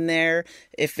on in there,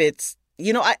 if it's,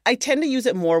 I tend to use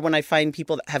it more when I find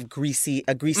people that have a greasy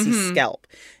scalp,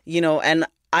 and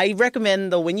I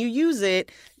recommend though when you use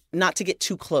it, not to get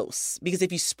too close, because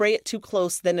if you spray it too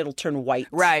close, then it'll turn white.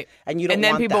 Right. And you don't want that.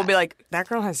 And then people that. will be like, that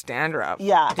girl has dandruff.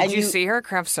 Yeah. Did you see her at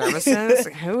craft services?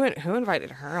 Who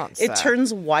invited her on set? It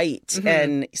turns white.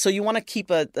 And so you want to keep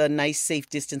a nice, safe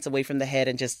distance away from the head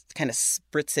and just kind of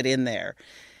spritz it in there.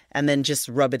 And then just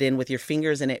rub it in with your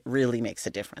fingers, and it really makes a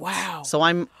difference. Wow. So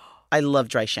I love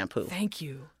dry shampoo. Thank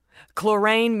you.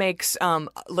 Chlorane makes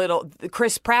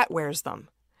Chris Pratt wears them.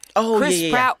 Oh, Chris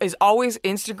Pratt is always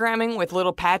Instagramming with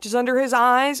little patches under his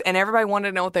eyes, and everybody wanted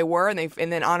to know what they were, and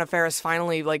then Anna Faris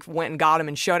finally went and got them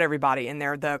and showed everybody, and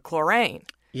they're the Chlorane.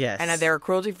 Yes. And they're a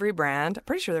cruelty-free brand. I'm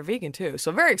pretty sure they're vegan, too.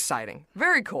 So very exciting.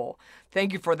 Very cool.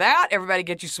 Thank you for that. Everybody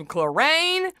get you some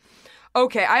Chlorane.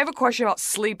 Okay, I have a question about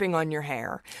sleeping on your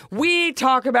hair. We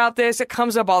talk about this. It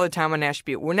comes up all the time on Nash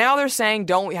Butte. Well, now they're saying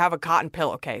don't have a cotton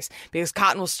pillowcase because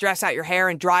cotton will stress out your hair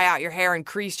and dry out your hair and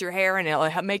crease your hair, and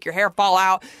it'll make your hair fall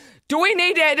out.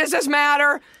 Does this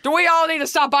matter? Do we all need to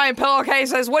stop buying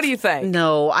pillowcases? What do you think?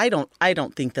 No, I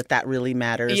don't think that really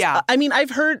matters. Yeah. I mean,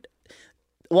 I've heard,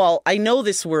 well, I know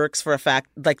this works for a fact,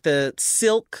 like the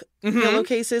silk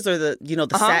pillowcases or the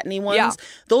satiny ones. Yeah.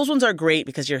 Those ones are great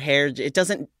because your hair, it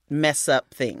doesn't mess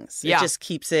up things. Yeah. It just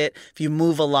keeps it, if you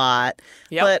move a lot.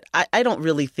 Yep. But I don't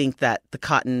really think that the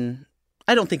cotton,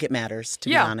 I don't think it matters, to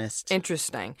be honest.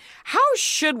 Interesting. How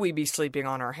should we be sleeping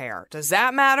on our hair? Does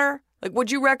that matter? Like,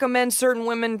 would you recommend certain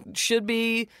women should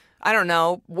be, I don't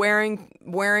know, wearing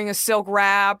a silk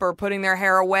wrap or putting their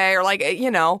hair away, or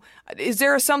is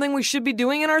there something we should be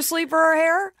doing in our sleep for our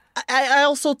hair? I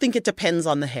also think it depends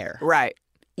on the hair. Right.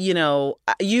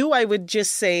 I would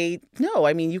just say, no,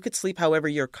 I mean, you could sleep however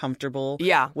you're comfortable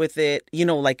with it.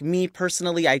 Like me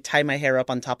personally, I tie my hair up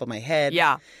on top of my head.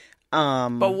 Yeah.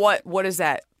 But what is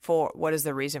that for? What is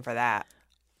the reason for that?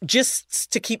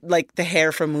 Just to keep like the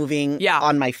hair from moving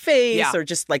on my face or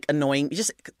just like annoying,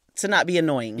 just to not be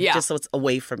annoying, just so it's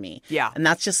away from me. Yeah. And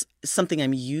that's just something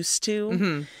I'm used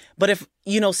to. But if,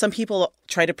 some people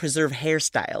try to preserve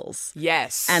hairstyles.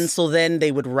 Yes. And so then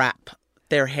they would wrap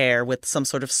their hair with some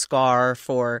sort of scarf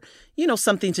or,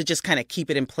 something to just kind of keep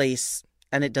it in place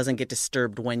and it doesn't get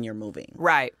disturbed when you're moving.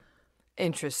 Right.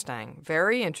 Interesting.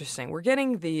 Very interesting. We're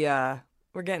getting the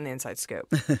inside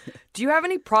scoop. Do you have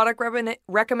any product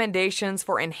recommendations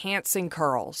for enhancing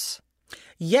curls?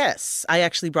 Yes, I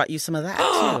actually brought you some of that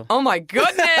too. Oh my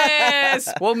goodness!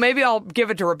 Well, maybe I'll give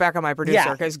it to Rebecca, my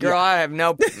producer, because I have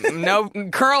no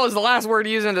curl is the last word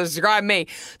used to describe me.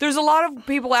 There's a lot of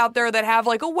people out there that have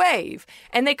like a wave,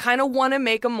 and they kind of want to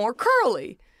make them more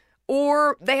curly.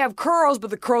 Or they have curls, but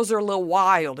the curls are a little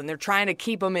wild, and they're trying to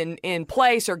keep them in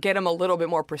place or get them a little bit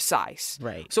more precise.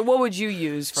 Right. So what would you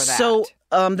use for that? So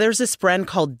there's this brand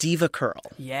called Diva Curl.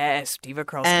 Yes, Diva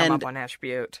Curls come up on Nash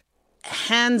Butte.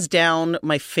 Hands down,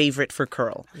 my favorite for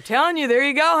curl. I'm telling you, there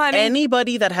you go, honey.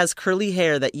 Anybody that has curly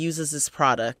hair that uses this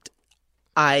product,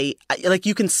 I like,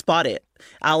 you can spot it.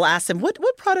 I'll ask them, what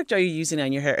product are you using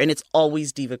on your hair? And it's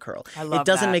always Diva Curl. I love it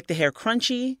doesn't that. make the hair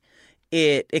crunchy.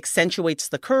 It accentuates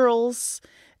the curls.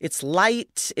 It's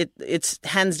light. It's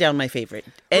hands down my favorite.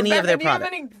 Any of their products.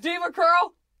 Do you have any Diva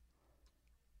Curl?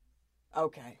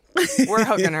 Okay. We're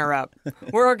hooking her up.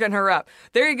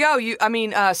 There you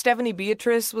go. Stephanie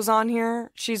Beatrice was on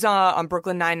here. She's on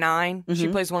Brooklyn Nine-Nine. She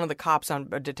plays one of the cops on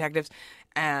Detectives.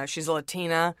 She's a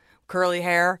Latina, curly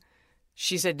hair.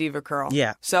 She said Diva Curl.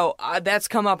 Yeah. So that's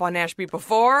come up on Nash Beat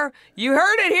before. You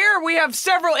heard it here. We have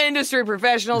several industry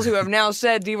professionals who have now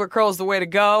said Diva Curl is the way to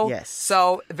go. Yes.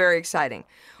 So very exciting.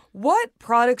 What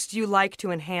products do you like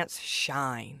to enhance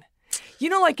shine?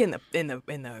 Like in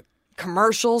the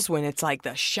commercials when it's like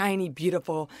the shiny,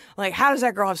 beautiful. Like, how does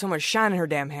that girl have so much shine in her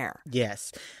damn hair?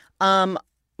 Yes.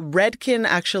 Redken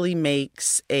actually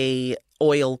makes a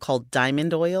oil called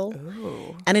diamond oil.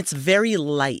 Ooh. And it's very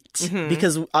light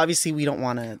because obviously we don't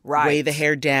want to weigh the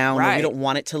hair down. Or we don't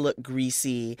want it to look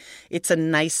greasy. It's a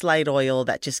nice light oil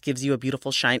that just gives you a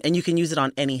beautiful shine, and you can use it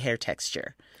on any hair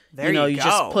texture. There you go.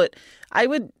 Just put. I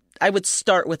would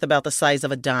start with about the size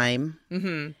of a dime,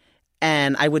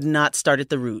 and I would not start at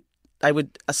the root. I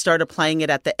would start applying it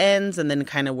at the ends and then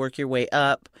kind of work your way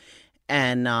up.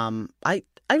 And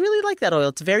I really like that oil.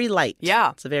 It's very light.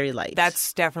 Yeah. It's very light.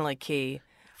 That's definitely key.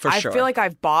 For sure. I feel like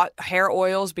I've bought hair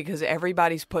oils because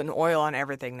everybody's putting oil on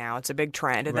everything now. It's a big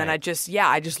trend. And then I just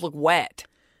look wet.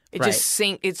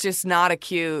 It's just not a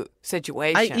cute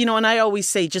situation. And I always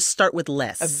say just start with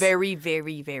less. A very,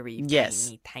 very, very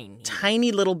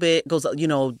tiny little bit goes,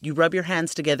 you rub your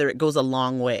hands together, it goes a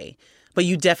long way. But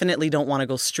you definitely don't want to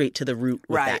go straight to the root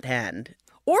with that hand.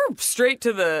 Or straight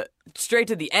to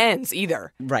the ends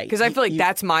either. Right. Because I feel like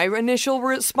that's my initial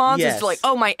response is to like,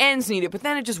 oh, my ends need it. But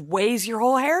then it just weighs your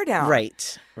whole hair down.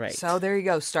 Right. So there you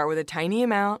go. Start with a tiny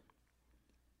amount.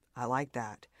 I like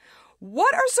that.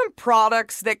 What are some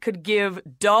products that could give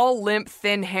dull, limp,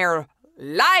 thin hair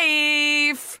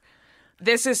life?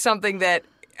 This is something that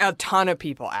a ton of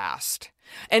people asked.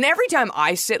 And every time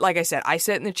I sit, like I said, I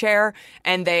sit in the chair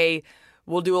and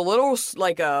we'll do a little,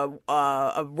 like a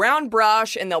round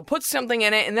brush, and they'll put something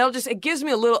in it, and it gives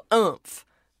me a little oomph.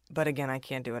 But again, I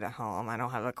can't do it at home. I don't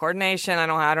have the coordination. I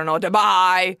don't know what to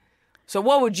buy. So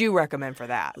what would you recommend for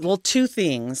that? Well, two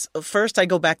things. First, I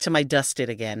go back to my dusted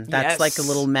again. That's like a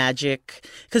little magic.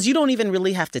 Because you don't even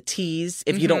really have to tease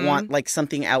if you don't want like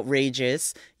something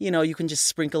outrageous. You can just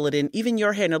sprinkle it in, even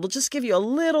your hair, and it'll just give you a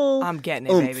little I'm getting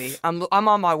it, oomph. baby. I'm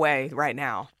on my way right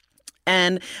now.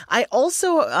 And I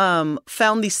also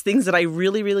found these things that I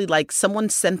really, really like. Someone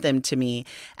sent them to me,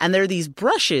 and they're these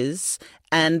brushes,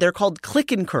 and they're called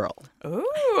Click and Curl.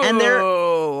 Ooh. And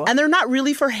they're not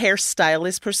really for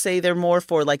hairstylists per se. They're more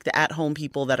for like the at-home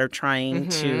people that are trying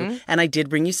to. And I did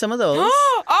bring you some of those.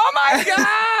 Oh my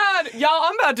God! Y'all,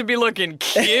 I'm about to be looking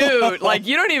cute. Like,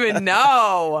 you don't even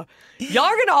know. Y'all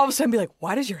are going to all of a sudden be like,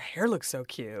 why does your hair look so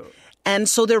cute? And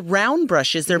so they're round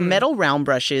brushes. They're metal round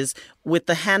brushes with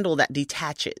the handle that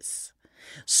detaches.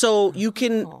 So you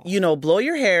can, blow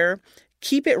your hair,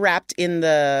 keep it wrapped in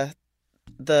the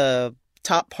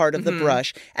top part of the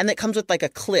brush, and it comes with like a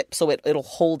clip so it'll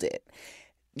hold it.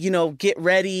 Get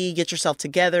ready, get yourself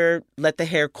together, let the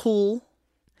hair cool,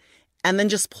 and then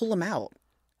just pull them out.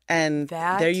 And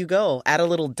there you go. Add a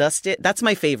little dusted. That's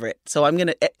my favorite. So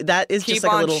that is just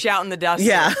like a little. Keep on shouting the dusted.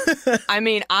 Yeah. I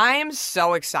mean, I'm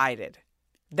so excited.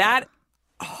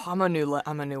 I'm a new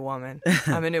woman.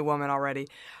 I'm a new woman already.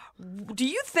 Do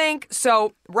you think,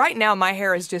 so right now my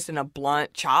hair is just in a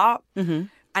blunt chop. And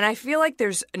I feel like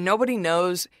nobody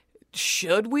knows,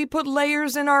 should we put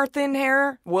layers in our thin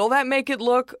hair? Will that make it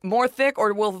look more thick,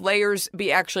 or will layers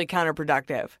be actually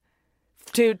counterproductive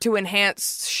to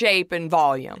enhance shape and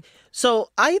volume?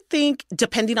 So I think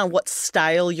depending on what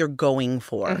style you're going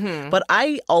for, but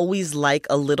I always like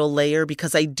a little layer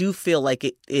because I do feel like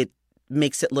it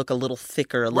makes it look a little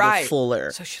thicker, a little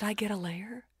fuller. So should I get a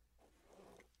layer?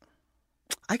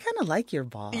 I kind of like your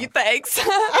bob. Thanks.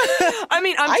 I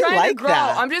mean, I'm trying to grow.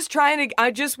 That.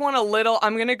 I just want a little,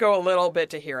 I'm going to go a little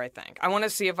bit to here, I think. I want to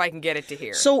see if I can get it to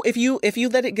here. So if you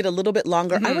let it get a little bit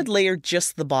longer, I would layer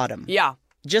just the bottom. Yeah.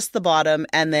 Just the bottom,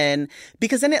 and then,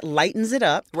 because then it lightens it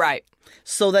up. Right.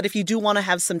 So that if you do want to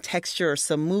have some texture or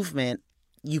some movement,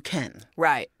 you can.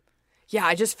 Right. Yeah,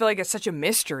 I just feel like it's such a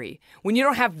mystery. When you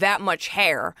don't have that much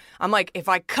hair, I'm like, if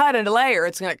I cut a layer,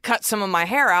 it's going to cut some of my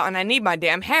hair out, and I need my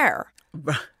damn hair.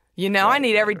 I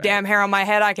need every damn hair on my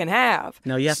head I can have.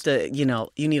 No, you have to, you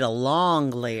need a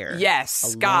long layer.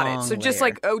 Yes, got it. So just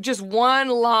just one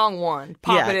long one.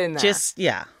 Pop it in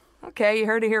there. Okay, you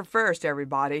heard it here first,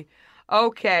 everybody.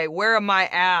 Okay, where am I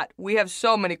at? We have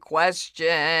so many questions.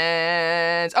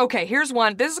 Okay, here's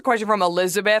one. This is a question from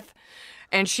Elizabeth.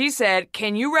 And she said,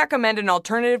 can you recommend an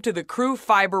alternative to the Crew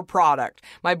Fiber product?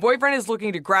 My boyfriend is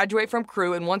looking to graduate from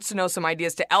Crew and wants to know some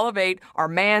ideas to elevate our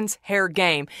man's hair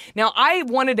game. Now, I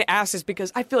wanted to ask this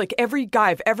because I feel like every guy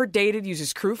I've ever dated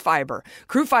uses Crew Fiber.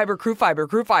 Crew Fiber, Crew Fiber,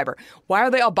 Crew Fiber. Why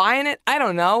are they all buying it? I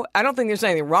don't know. I don't think there's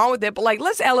anything wrong with it, but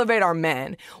let's elevate our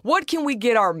men. What can we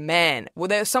get our men? Well,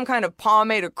 there's some kind of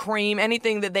pomade or cream,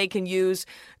 anything that they can use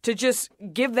to just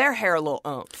give their hair a little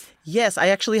oomph. Yes, I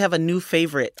actually have a new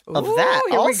favorite of that.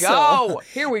 Here also. we go.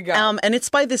 Here we go. And it's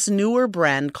by this newer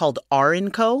brand called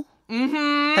R&Co.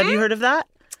 Have you heard of that?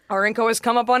 R&Co has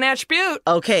come up on Attribute.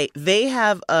 Okay, they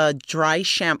have a dry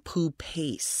shampoo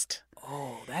paste.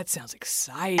 Oh, that sounds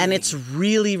exciting. And it's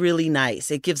really, really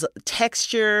nice. It gives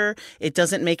texture. It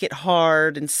doesn't make it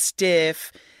hard and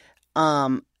stiff.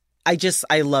 I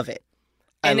love it.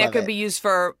 And it could be used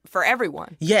for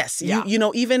everyone. Yes. Yeah. You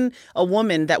know, even a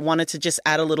woman that wanted to just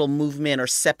add a little movement or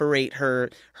separate her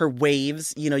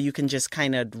waves, you know, you can just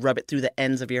kind of rub it through the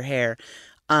ends of your hair.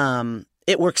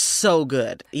 It works so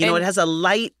good. You know, it has a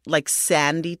light, like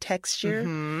sandy texture,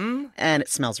 and it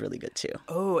smells really good too.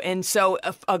 Oh, and so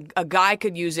a guy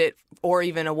could use it, or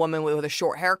even a woman with a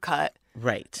short haircut.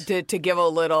 Right. To give a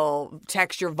little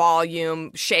texture,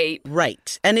 volume, shape.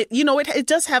 Right. And it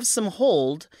does have some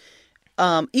hold.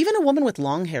 Even a woman with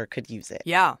long hair could use it.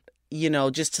 Yeah. You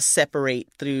know, just to separate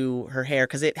through her hair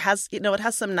because it has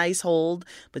some nice hold,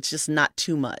 but it's just not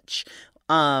too much.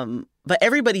 But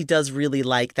everybody does really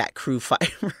like that crew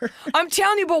fiber. I'm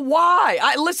telling you, but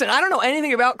why? Listen, I don't know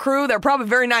anything about crew. They're probably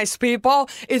very nice people.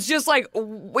 It's just like,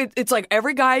 it's like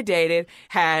every guy I dated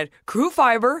had crew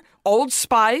fiber, Old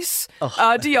Spice,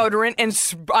 deodorant,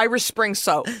 and Irish Spring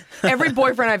soap. Every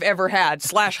boyfriend I've ever had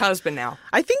 / husband now.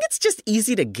 I think it's just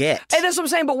easy to get. And that's what I'm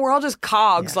saying, but we're all just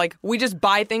cogs. Yeah. Like, we just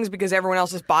buy things because everyone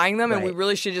else is buying them, and we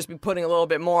really should just be putting a little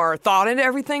bit more thought into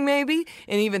everything, maybe,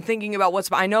 and even thinking about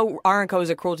what's... I know R&Co is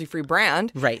a cruelty-free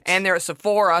brand. Right. And they're at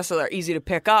Sephora, so they're easy to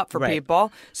pick up for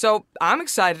people. So I'm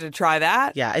excited to try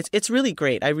that. Yeah, it's really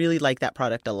great. I really like that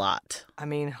product a lot. I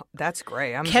mean, that's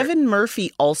great. Kevin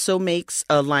Murphy also makes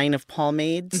a line of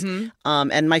pomades,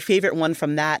 and my favorite one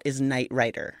from that is Night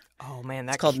Rider. Oh man,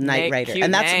 that's called Night Rider,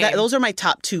 and those are my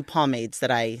top 2 pomades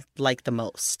that I like the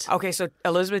most. Okay, so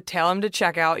Elizabeth, tell him to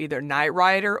check out either Night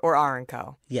Rider or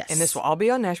R&Co. Yes, and this will all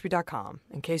be on Nashby.com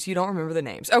in case you don't remember the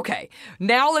names. Okay,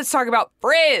 now let's talk about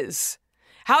frizz.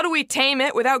 How do we tame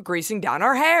it without greasing down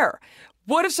our hair?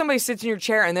 What if somebody sits in your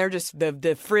chair and they're just,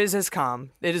 the frizz has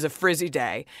come. It is a frizzy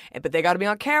day, but they got to be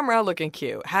on camera looking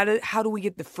cute. How do we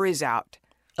get the frizz out?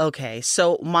 Okay,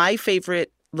 so my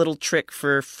favorite little trick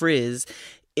for frizz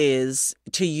is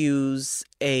to use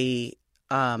a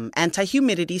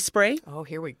anti-humidity spray. Oh,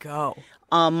 here we go.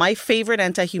 My favorite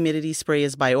anti-humidity spray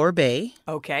is by Oribe.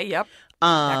 Okay, yep.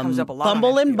 That comes up a lot.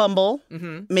 Bumble and Bumble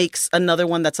makes another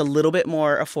one that's a little bit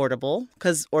more affordable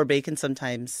because Oribe can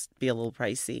sometimes be a little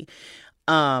pricey.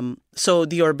 So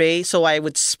the Oribe, so I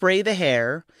would spray the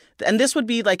hair, and this would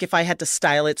be like if I had to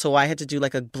style it, so I had to do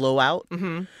like a blowout.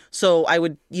 So I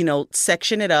would,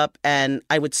 section it up, and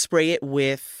I would spray it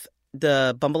with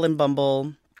the Bumble and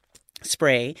Bumble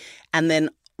spray, and then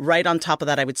right on top of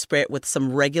that, I would spray it with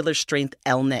some regular strength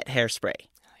Elnet hairspray.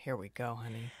 Here we go,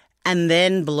 honey. And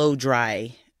then blow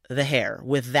dry the hair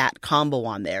with that combo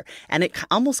on there. And it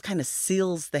almost kind of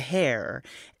seals the hair.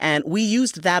 And we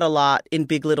used that a lot in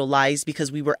Big Little Lies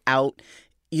because we were out,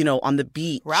 on the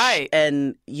beach. Right.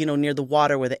 And, near the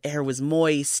water where the air was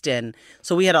moist. And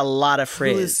so we had a lot of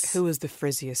frizz. Who is the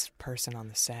frizziest person on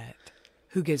the set?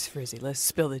 Who gets frizzy? Let's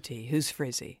spill the tea. Who's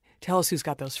frizzy? Tell us who's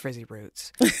got those frizzy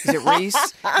roots. Is it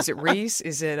Reese? Is it Reese?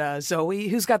 Is it Zoe?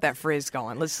 Who's got that frizz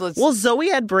going? Let's. Well, Zoe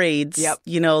had braids. Yep.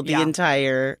 The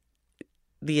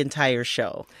entire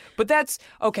show. But that's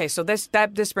okay. So this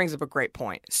brings up a great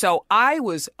point. So I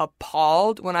was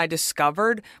appalled when I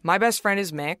discovered my best friend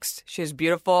is mixed. She has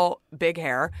beautiful big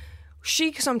hair.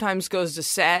 She sometimes goes to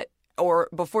set, or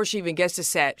before she even gets to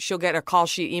set, she'll get a call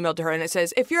sheet emailed to her, and it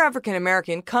says, "If you're African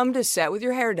American, come to set with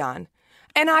your hair done."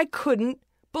 And I couldn't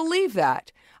believe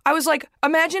that. I was like,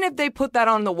 imagine if they put that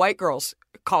on the white girl's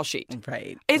call sheet.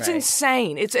 Right. It's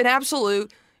insane. It's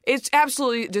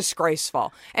absolutely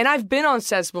disgraceful. And I've been on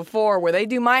sets before where they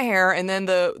do my hair, and then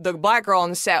the black girl on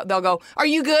the set, they'll go, "Are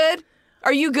you good?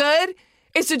 Are you good?"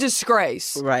 It's a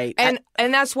disgrace. Right. And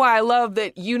that's why I love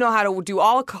that you know how to do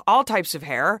all types of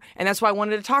hair, and that's why I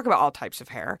wanted to talk about all types of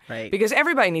hair. Right. Because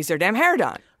everybody needs their damn hair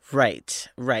done. Right.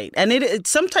 And it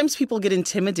sometimes people get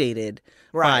intimidated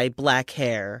by black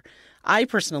hair. I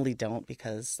personally don't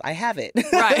because I have it.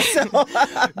 Right.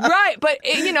 Right. But,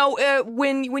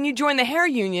 when you join the hair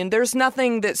union, there's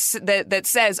nothing that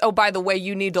says, oh, by the way,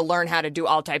 you need to learn how to do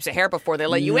all types of hair before they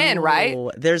let you in, right?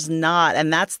 There's not.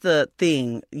 And that's the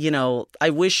thing. I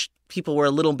wish people were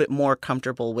a little bit more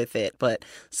comfortable with it. But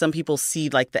some people see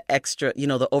like the extra,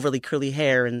 the overly curly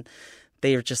hair, and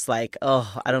they are just like,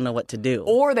 oh, I don't know what to do.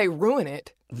 Or they ruin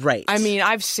it. Right. I mean,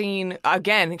 I've seen,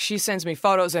 again, she sends me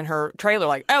photos in her trailer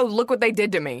like, oh, look what they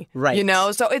did to me. Right.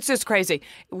 So it's just crazy.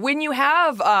 When you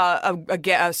have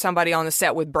somebody on the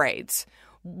set with braids,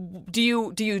 do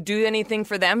you do anything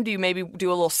for them? Do you maybe do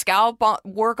a little scalp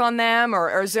work on them?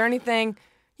 Or is there anything?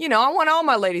 I want all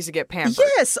my ladies to get pampered.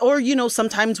 Yes. Or,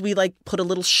 sometimes we like put a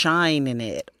little shine in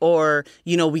it, or,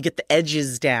 we get the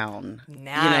edges down.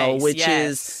 Nice. Which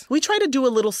is, we try to do a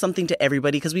little something to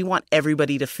everybody because we want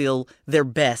everybody to feel their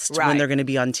best when they're going to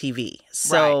be on TV.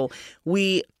 So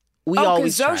we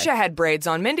always try. Zosha had braids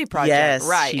on Mindy Project. Yes,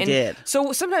 right. she did.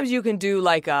 So sometimes you can do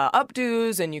like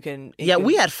updos and you can...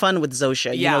 we had fun with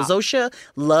Zosha. Zosha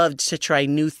loved to try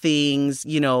new things,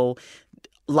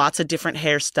 lots of different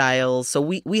hairstyles. So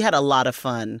we had a lot of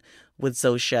fun with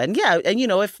Zosha. And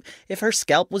if her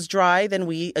scalp was dry, then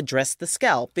we addressed the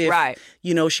scalp. If,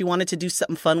 she wanted to do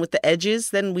something fun with the edges,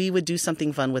 then we would do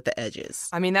something fun with the edges.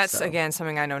 I mean, that's, again,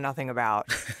 something I know nothing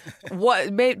about.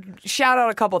 Shout out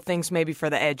a couple things maybe for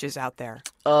the edges out there.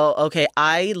 Oh, okay.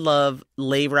 I love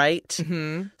Lay Right,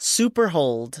 Super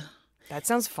Hold. That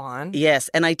sounds fun. Yes,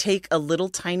 and I take a little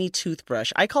tiny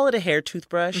toothbrush. I call it a hair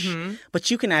toothbrush, but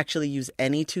you can actually use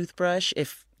any toothbrush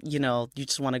if, you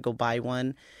just want to go buy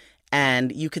one.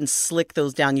 And you can slick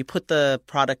those down. You put the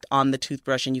product on the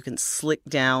toothbrush and you can slick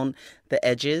down the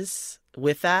edges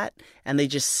with that, and they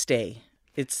just stay.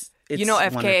 It's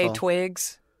FKA wonderful.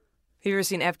 Twigs? Have you ever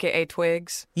seen FKA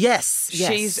Twigs? Yes.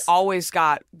 She's always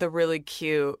got the really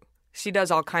cute... She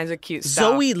does all kinds of cute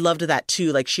stuff. Zoe loved that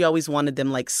too. Like she always wanted them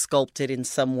like sculpted in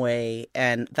some way,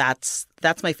 and that's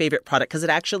my favorite product because it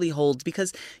actually holds.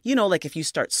 Because like if you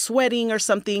start sweating or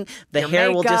something, the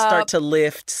hair will just start to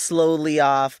lift slowly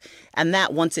off, and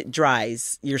that once it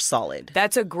dries, you're solid.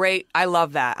 That's I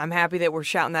love that. I'm happy that we're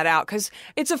shouting that out because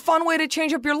it's a fun way to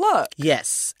change up your look.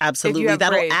 Yes, absolutely.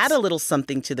 That'll braids. Add a little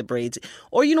something to the braids,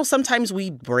 or sometimes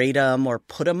we braid them or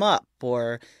put them up,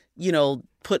 or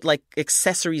put like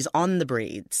accessories on the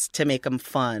braids to make them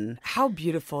fun. How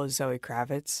beautiful is Zoe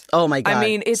Kravitz? Oh my God. I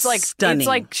mean, it's like stunning. It's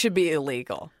like should be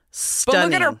illegal. Stunning. But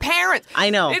look at her parents.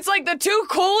 I know. It's like the two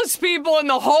coolest people in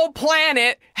the whole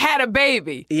planet had a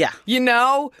baby. Yeah.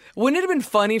 Wouldn't it have been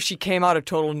funny if she came out a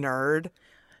total nerd?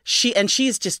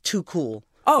 She's just too cool.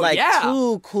 Oh, yeah.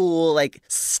 Too cool, like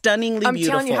stunningly beautiful. I'm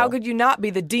telling you, how could you not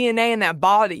be? The DNA in that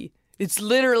body. It's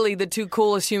literally the two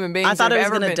coolest human beings I thought I've I was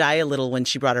ever going to been. die a little when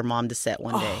she brought her mom to set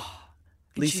one day.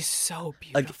 She's so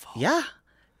beautiful. Yeah.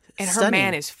 And Stunning. her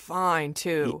man is fine,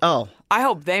 too. Oh. I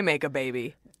hope they make a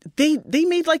baby. They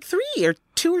made like 3 or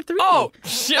 2 or 3. Oh,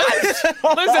 shit.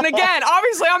 Listen, again,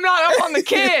 obviously I'm not up on the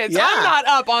kids. Yeah. I'm not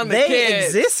up on the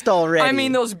kids. They exist already. I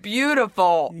mean, those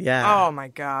beautiful. Yeah. Oh, my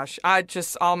gosh. All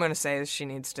I'm going to say is she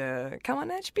needs to come on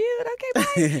that spewed. Okay,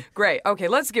 bye. Great. Okay,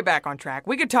 let's get back on track.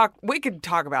 We could talk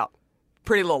about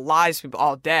Pretty Little Lies people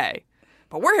all day,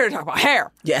 but we're here to talk about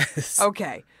hair. Yes.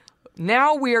 Okay.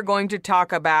 Now we are going to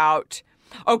talk about...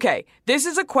 Okay, this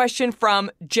is a question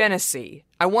from Genesee.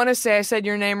 I want to say I said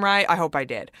your name right. I hope I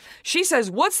did. She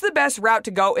says, what's the best route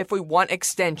to go if we want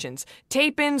extensions?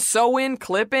 Tape in, sew in,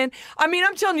 clip in? I mean,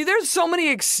 I'm telling you, there's so many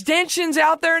extensions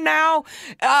out there now.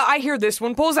 I hear this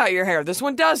one pulls out your hair. This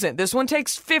one doesn't. This one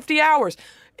takes 50 hours.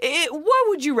 What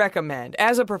would you recommend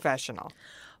as a professional?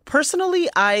 Personally,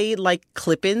 I like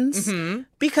clip-ins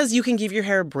because you can give your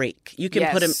hair a break. You can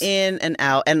put them in and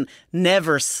out, and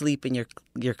never sleep in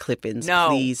your clip-ins. No.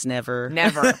 Please, never.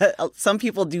 Never. Some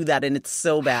people do that, and it's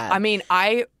so bad. I mean,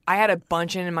 I had a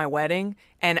bunch in my wedding,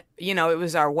 and, it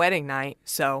was our wedding night,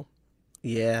 so...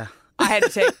 Yeah. I had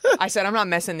to I said, I'm not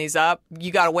messing these up.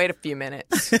 You got to wait a few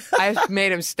minutes. I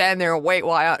made him stand there and wait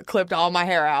while I clipped all my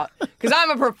hair out because I'm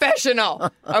a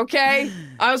professional, okay?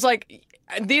 I was like...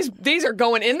 These are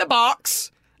going in the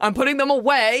box. I'm putting them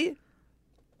away.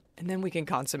 And then we can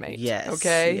consummate. Yes.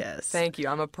 Okay? Yes. Thank you.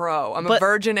 I'm a pro. I'm a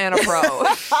virgin and a pro.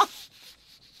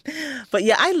 But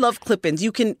yeah, I love clip-ins.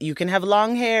 You can have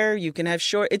long hair. You can have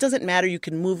short. It doesn't matter. You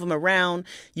can move them around.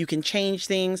 You can change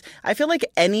things. I feel like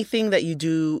anything that you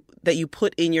do, that you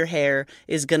put in your hair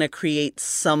is going to create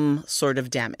some sort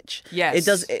of damage. Yes. It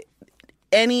does...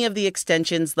 Any of the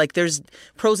extensions, like there's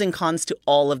pros and cons to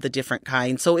all of the different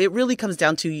kinds. So it really comes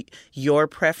down to your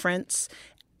preference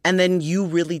and then you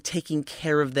really taking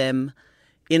care of them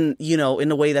in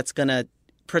a way that's going to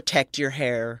protect your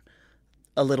hair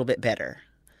a little bit better.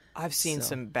 I've seen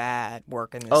some bad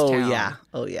work in this town.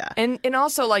 Oh, yeah. And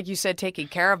also, like you said, taking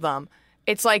care of them.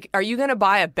 It's like, are you going to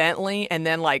buy a Bentley and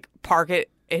then like park it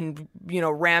and,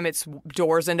 ram its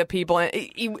doors into people? And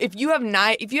if you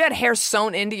had hair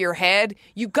sewn into your head,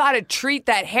 you got to treat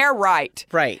that hair right.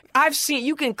 Right.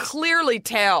 You can clearly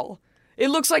tell. It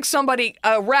looks like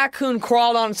a raccoon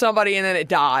crawled on somebody and then it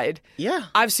died. Yeah.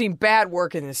 I've seen bad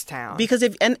work in this town. Because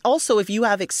if you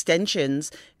have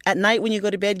extensions, at night when you go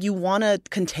to bed, you want to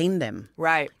contain them.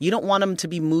 Right. You don't want them to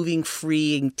be moving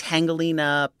free and tangling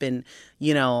up. And,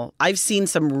 I've seen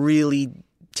some really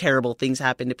terrible things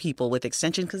happen to people with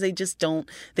extension because they just don't.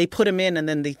 They put them in and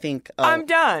then they think, oh, I'm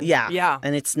done. Yeah.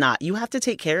 And it's not. You have to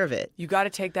take care of it. You got to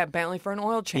take that Bentley for an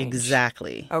oil change.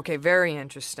 Exactly. Okay, very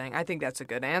interesting. I think that's a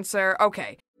good answer.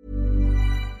 Okay.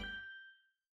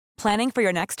 Planning for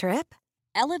your next trip?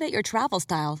 Elevate your travel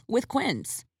style with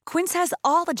Quince. Quince has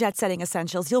all the jet-setting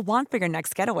essentials you'll want for your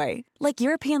next getaway, like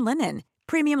European linen,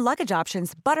 premium luggage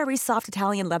options, buttery soft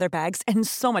Italian leather bags, and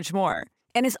so much more.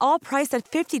 And is all priced at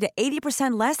 50 to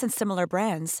 80% less than similar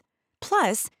brands.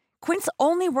 Plus, Quince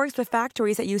only works with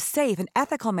factories that use safe and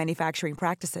ethical manufacturing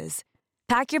practices.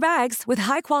 Pack your bags with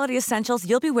high-quality essentials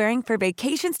you'll be wearing for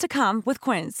vacations to come with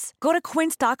Quince. Go to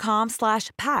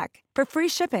quince.com/pack for free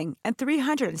shipping and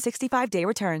 365-day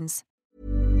returns.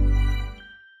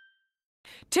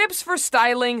 Tips for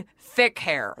styling thick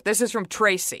hair. This is from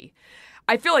Tracy.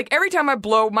 I feel like every time I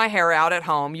blow my hair out at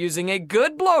home using a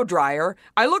good blow dryer,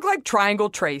 I look like Triangle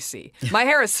Tracy. My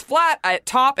hair is flat at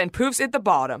top and poofs at the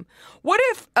bottom. What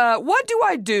do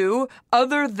I do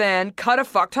other than cut a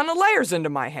fuck ton of layers into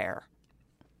my hair?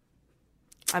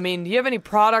 I mean, do you have any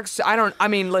products?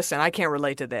 Listen, I can't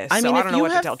relate to this, so I don't know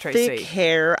what to tell Tracy. If you have thick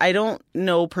hair, I don't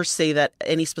know per se that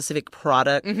any specific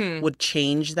product would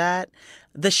change that.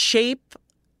 The shape,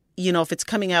 if it's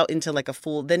coming out into like a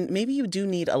full, then maybe you do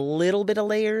need a little bit of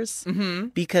layers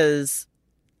because,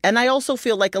 and I also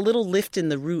feel like a little lift in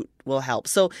the root will help.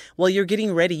 So while you're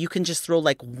getting ready, you can just throw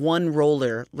like one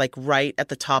roller, like right at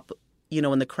the top,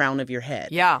 in the crown of your head.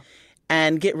 Yeah.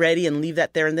 And get ready and leave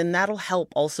that there. And then that'll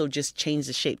help also just change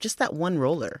the shape. Just that one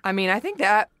roller. I mean, I think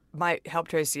that might help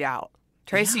Tracy out.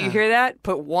 Tracy, you hear that?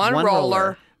 Put one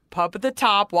roller up at the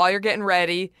top while you're getting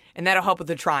ready, and that'll help with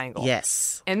the triangle.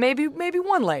 Yes. And maybe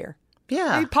one layer.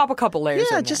 Yeah. Maybe pop a couple layers in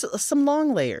there. Yeah, just some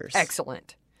long layers.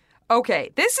 Excellent.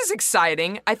 Okay, this is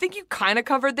exciting. I think you kind of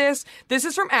covered this. This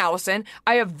is from Allison.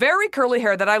 I have very curly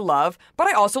hair that I love, but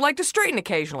I also like to straighten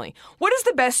occasionally. What is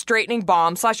the best straightening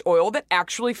balm/oil that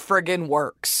actually friggin'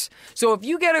 works? So if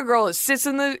you get a girl that sits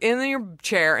in your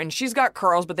chair and she's got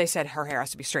curls, but they said her hair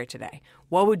has to be straight today,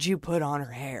 what would you put on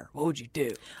her hair? What would you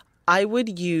do? I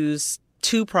would use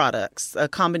 2 products, a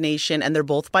combination, and they're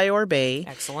both by Oribe.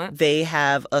 Excellent. They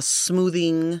have a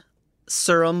smoothing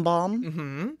serum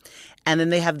balm. And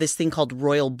then they have this thing called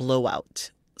Royal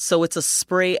Blowout. So it's a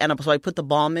spray, and so I put the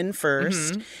balm in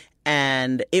first,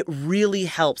 and it really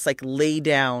helps like lay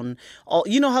down all.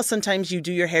 You know how sometimes you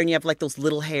do your hair and you have like those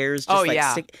little hairs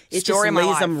just stick. It just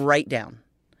lays them right down,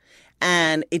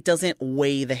 and it doesn't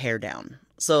weigh the hair down.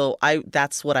 So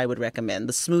that's what I would recommend: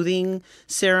 the smoothing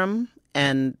serum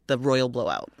and the Royal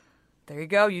Blowout. There you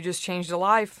go. You just changed a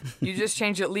life. You just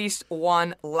changed at least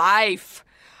one life.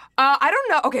 I don't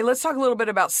know. Okay, let's talk a little bit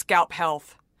about scalp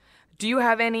health. Do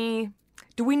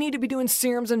we need to be doing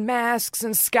serums and masks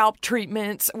and scalp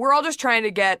treatments? We're all just trying to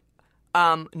get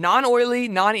non-oily,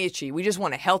 non-itchy. We just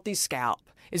want a healthy scalp.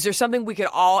 Is there something we could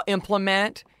all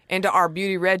implement into our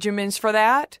beauty regimens for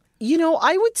that?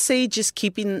 I would say just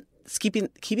keeping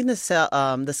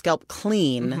the scalp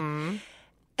clean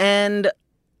and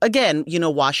again,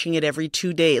 washing it every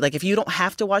 2 days. Like if you don't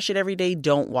have to wash it every day,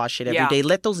 don't wash it every day.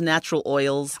 Let those natural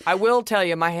oils. I will tell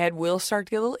you, my head will start to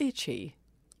get a little itchy.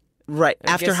 Right.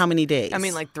 After how many days? I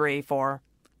mean, like 3, 4.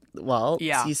 Well,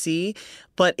 you see.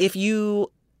 But if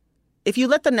you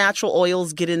let the natural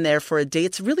oils get in there for a day,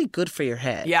 it's really good for your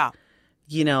head. Yeah.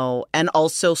 And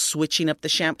also switching up the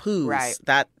shampoos. Right.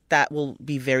 That will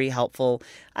be very helpful.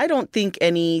 I don't think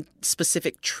any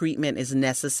specific treatment is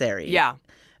necessary. Yeah.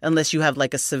 Unless you have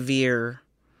like a severe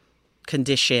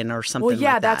condition or something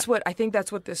like that. I think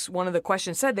that's what this one of the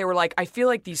questions said. They were like, I feel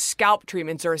like these scalp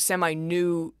treatments are a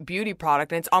semi-new beauty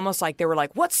product, and it's almost like they were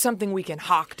like, what's something we can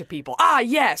hawk to people?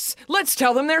 Yes, let's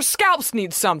tell them their scalps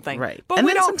need something. Right. But and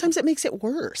then sometimes it makes it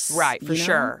worse. Right, for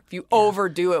sure. If you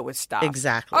overdo it with stuff.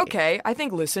 Exactly. Okay, I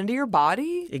think listen to your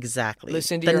body. Exactly.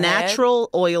 Listen to your head. The natural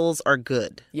oils are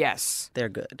good. Yes. They're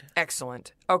good.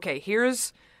 Excellent. Okay,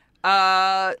 here's...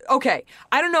 okay.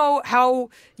 I don't know how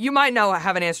you might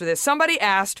have an answer to this. Somebody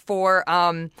asked for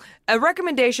a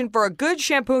recommendation for a good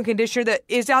shampoo and conditioner that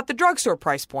is at the drugstore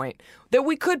price point that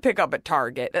we could pick up at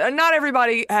Target. Not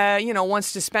everybody,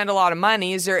 wants to spend a lot of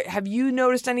money. Have you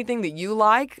noticed anything that you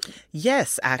like?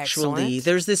 Yes, actually. Excellent.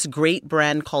 There's this great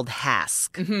brand called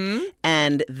Hask,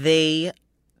 and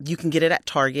you can get it at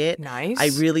Target. Nice.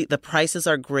 The prices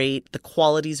are great. The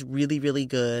quality's really, really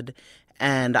good.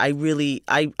 And I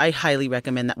highly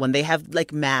recommend that one. They have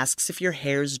like masks if your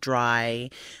hair's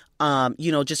dry,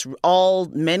 just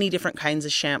many different kinds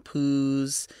of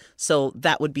shampoos. So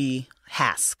that would be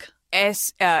Hask.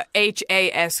 Hask.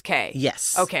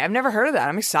 Yes. Okay, I've never heard of that.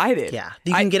 I'm excited. Yeah.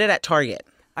 You can get it at Target.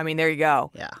 I mean, there you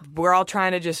go. Yeah. We're all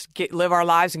trying to just live our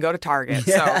lives and go to Target.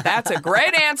 So that's a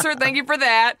great answer. Thank you for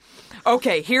that.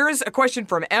 Okay, here's a question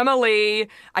from Emily.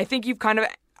 I think you've kind of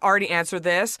already answered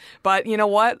this, but you know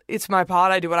what? It's my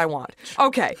pod. I do what I want.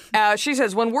 Okay. She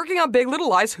says, when working on Big Little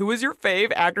Lies, who is your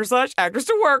fave actor/actress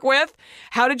to work with?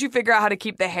 How did you figure out how to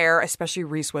keep the hair, especially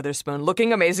Reese Witherspoon,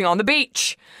 looking amazing on the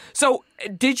beach? So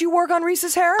did you work on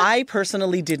Reese's hair? I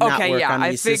personally did not work on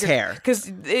Reese's hair.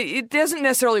 Because it doesn't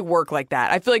necessarily work like that.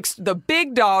 I feel like the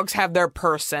big dogs have their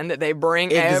person that they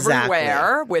bring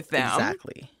everywhere with them.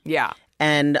 Exactly. Yeah.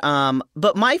 And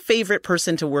but my favorite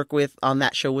person to work with on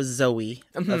that show was Zoe,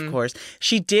 of course.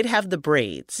 She did have the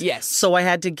braids. Yes. So I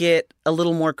had to get a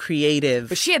little more creative.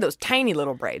 But she had those tiny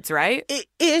little braids, right?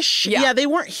 Ish. Yeah, they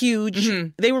weren't huge.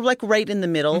 They were like right in the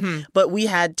middle. But we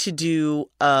had to do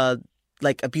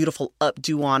like a beautiful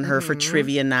updo on her for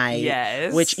trivia night.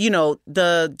 Yes. Which,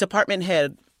 the department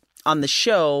head on the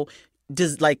show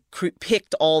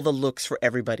picked all the looks for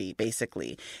everybody,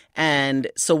 basically. And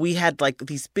so we had like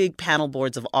these big panel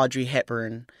boards of Audrey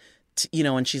Hepburn,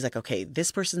 and she's like, okay,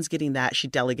 this person's getting that. She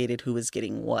delegated who was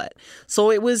getting what. So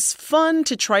it was fun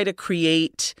to try to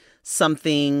create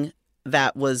something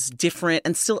that was different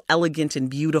and still elegant and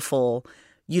beautiful,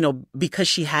 because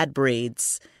she had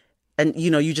braids. And,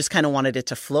 you just kind of wanted it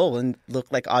to flow and look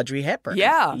like Audrey Hepburn.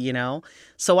 Yeah.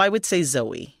 So I would say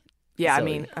Zoe. Yeah,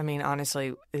 Zoe. I mean,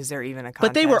 honestly, is there even a contest?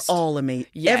 But they were all amazing.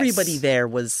 Yes. Everybody there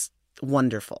was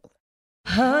wonderful.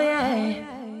 Oh, yeah.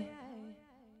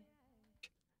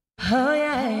 Oh,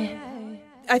 yeah.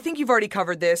 I think you've already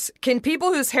covered this. Can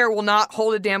people whose hair will not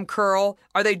hold a damn curl,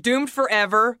 are they doomed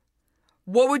forever?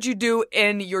 What would you do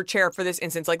in your chair for this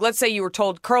instance? Like, let's say you were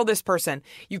told, curl this person.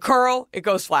 You curl, it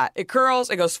goes flat. It curls,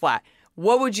 it goes flat.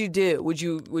 What would you do? Would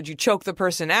you choke the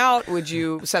person out? Would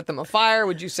you set them afire?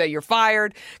 Would you say you're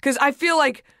fired? Because I feel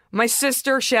like my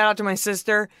sister, shout out to my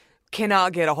sister,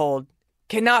 cannot get that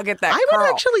I curl. would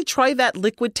actually try that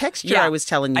liquid texture I was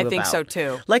telling you about. I think so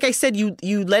too. Like I said, you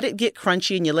let it get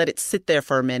crunchy and you let it sit there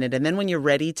for a minute. And then when you're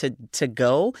ready to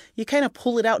go, you kind of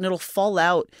pull it out and it'll fall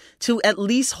out to at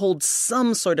least hold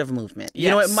some sort of movement.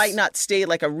 Yes. It might not stay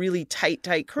like a really tight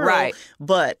curl. Right.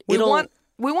 But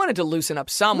we wanted to loosen up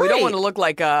some. Right. We don't want to look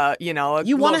like a you want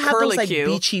to have those like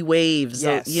beachy waves.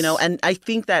 Yes. And I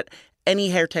think that any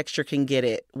hair texture can get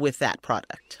it with that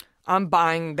product. I'm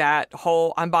buying a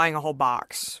whole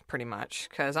box, pretty much,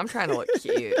 because I'm trying to look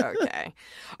cute.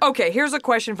 Okay, here's a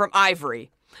question from Ivory.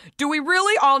 Do we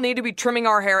really all need to be trimming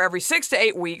our hair every 6 to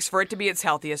 8 weeks for it to be its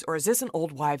healthiest, or is this an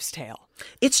old wives' tale?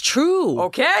 It's true.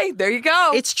 Okay, there you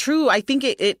go. It's true. I think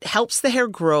it helps the hair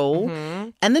grow,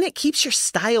 and then it keeps your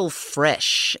style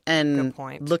fresh and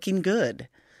looking good.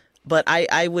 But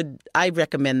I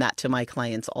recommend that to my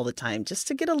clients all the time, just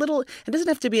to get a little, it doesn't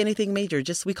have to be anything major.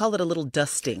 We call it a little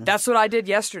dusting. That's what I did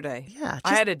yesterday. Yeah.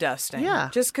 I had a dusting. Yeah.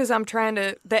 Just because I'm trying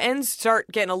to, the ends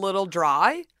start getting a little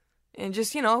dry and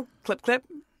just, clip,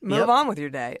 move on with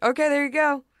your day. Okay, there you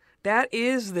go. That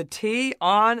is the tea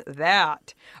on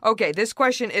that. Okay, this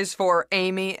question is for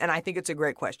Amy, and I think it's a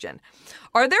great question.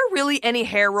 Are there really any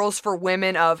hair rules for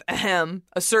women of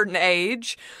a certain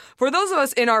age? For those of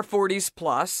us in our 40s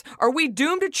plus, are we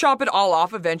doomed to chop it all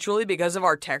off eventually because of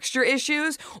our texture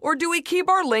issues? Or do we keep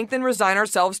our length and resign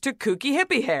ourselves to kooky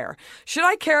hippie hair? Should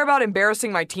I care about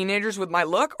embarrassing my teenagers with my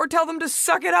look or tell them to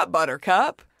suck it up,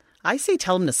 Buttercup? I say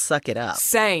tell them to suck it up.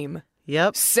 Same.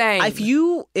 Yep. Same.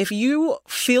 If you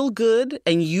feel good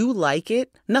and you like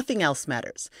it, nothing else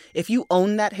matters. If you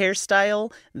own that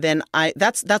hairstyle, then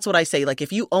that's what I say. Like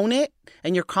if you own it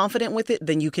and you're confident with it,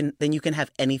 then you can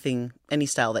have any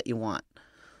style that you want.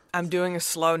 I'm doing a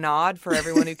slow nod for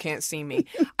everyone who can't see me.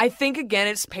 I think again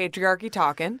it's patriarchy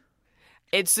talking.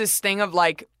 It's this thing of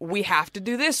like, we have to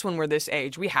do this when we're this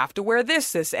age. We have to wear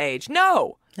this age.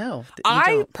 No,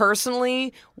 I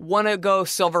personally want to go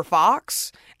silver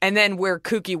fox and then wear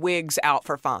kooky wigs out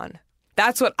for fun.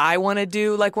 That's what I want to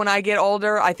do. Like when I get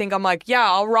older, I think I'm like, yeah,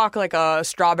 I'll rock like a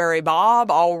strawberry bob.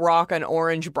 I'll rock an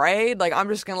orange braid. Like I'm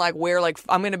just going to like wear like,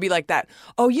 I'm going to be like that.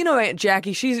 Oh, Aunt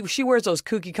Jackie, she wears those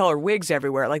kooky colored wigs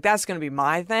everywhere. Like that's going to be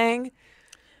my thing.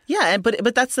 Yeah,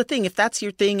 but that's the thing. If that's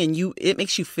your thing and it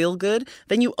makes you feel good,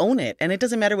 then you own it. And it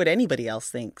doesn't matter what anybody else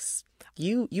thinks.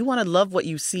 You want to love what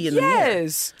you see in the mirror.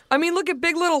 Yes. I mean, look at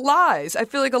Big Little Lies. I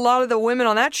feel like a lot of the women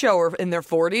on that show were in their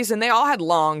 40s and they all had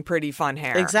long, pretty, fun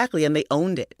hair. Exactly. And they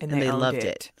owned it. And they owned loved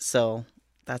it. So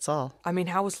that's all. I mean,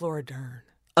 how was Laura Dern?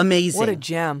 Amazing. What a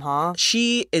gem, huh?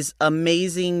 She is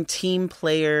amazing team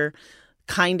player,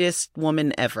 kindest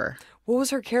woman ever. What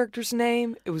was her character's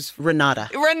name? It was Renata.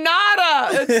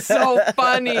 Renata! It's so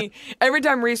funny. Every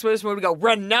time Reese Witherspoon would go,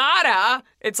 Renata!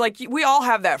 It's like, we all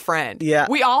have that friend. Yeah.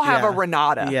 We all have Yeah. a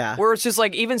Renata. Yeah. Where it's just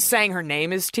like, even saying her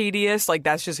name is tedious. Like,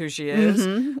 that's just who she is.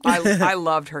 Mm-hmm. I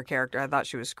loved her character. I thought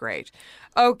she was great.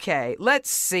 Okay, let's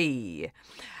see.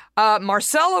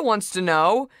 Marcella wants to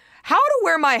know how to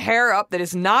wear my hair up that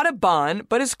is not a bun,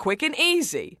 but is quick and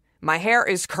easy. My hair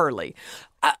is curly.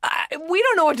 We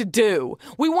don't know what to do.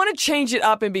 We want to change it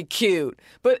up and be cute,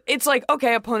 but it's like,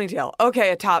 okay, a ponytail,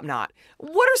 okay, a top knot.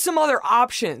 What are some other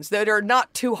options that are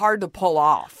not too hard to pull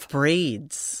off?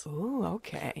 Braids. Ooh,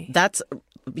 okay.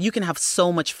 You can have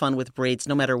so much fun with braids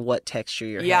no matter what texture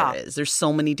your hair is. There's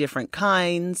so many different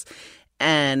kinds,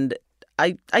 and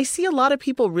I see a lot of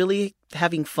people really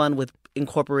having fun with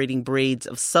incorporating braids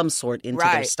of some sort into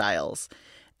their styles.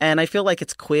 And I feel like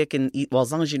it's quick and, well,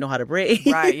 as long as you know how to braid.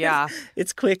 Right, yeah.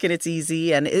 It's quick and it's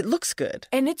easy and it looks good.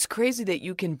 And it's crazy that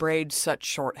you can braid such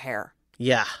short hair.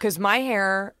 Yeah. Because my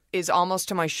hair is almost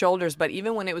to my shoulders, but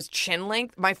even when it was chin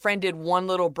length, my friend did one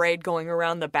little braid going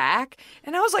around the back.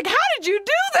 And I was like, how did you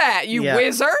do that, you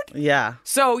wizard? Yeah.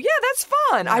 So, yeah, that's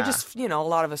fun. Yeah. I just, a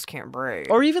lot of us can't braid.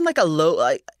 Or even like a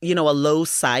low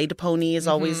side pony is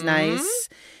always nice.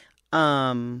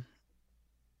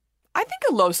 I think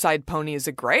a low side pony is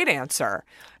a great answer.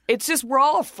 It's just we're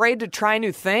all afraid to try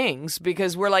new things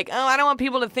because we're like, oh, I don't want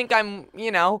people to think I'm,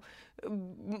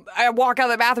 I walk out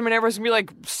of the bathroom and everyone's going to be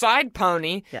like, side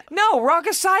pony. Yeah. No, rock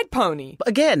a side pony. But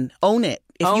again, own it.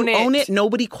 If you own it,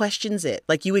 nobody questions it.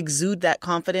 Like you exude that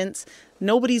confidence.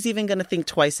 Nobody's even going to think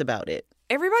twice about it.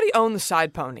 Everybody own the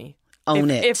side pony.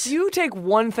 Own it. If you take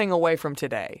one thing away from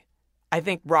today, I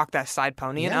think rock that side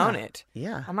pony and own it.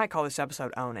 Yeah. I might call this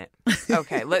episode Own It.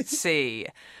 Okay, let's see.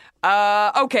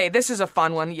 Okay, this is a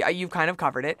fun one. You've kind of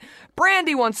covered it.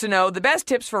 Brandy wants to know the best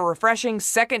tips for refreshing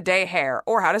second day hair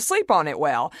or how to sleep on it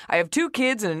well. I have 2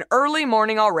 kids and an early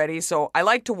morning already, so I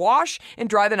like to wash and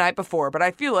dry the night before, but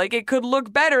I feel like it could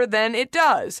look better than it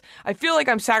does. I feel like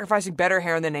I'm sacrificing better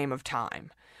hair in the name of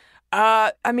time.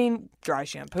 Dry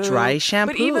shampoo. Dry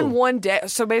shampoo. But even one day,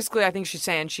 so basically I think she's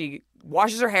saying she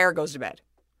washes her hair, goes to bed.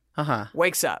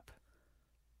 Wakes up.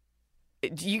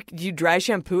 Do you dry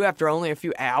shampoo after only a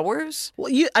few hours?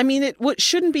 Well, it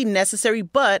shouldn't be necessary,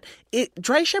 but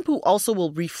dry shampoo also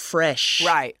will refresh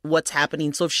what's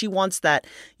happening. So if she wants that,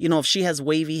 if she has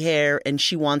wavy hair and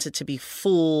she wants it to be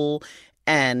full,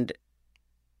 and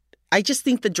I just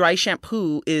think the dry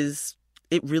shampoo it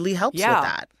really helps with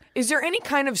that. Is there any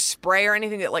kind of spray or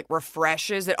anything that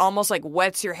refreshes, that almost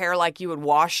wets your hair like you would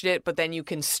washed it, but then you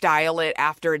can style it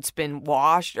after it's been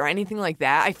washed or anything like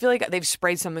that? I feel like they've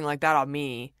sprayed something like that on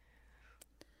me.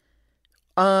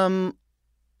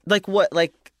 Like what?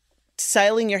 Like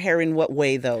styling your hair in what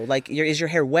way though? Like is your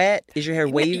hair wet? Is your hair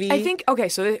wavy? I think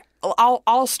so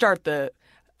I'll start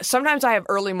sometimes I have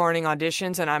early morning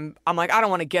auditions and I'm like, I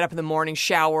don't want to get up in the morning,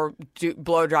 shower,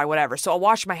 blow dry, whatever. So I'll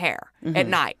wash my hair at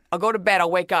night. I'll go to bed, I'll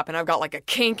wake up and I've got a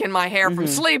kink in my hair from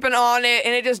sleeping on it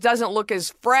and it just doesn't look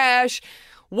as fresh.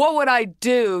 What would I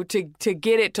do to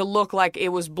get it to look like it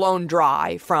was blown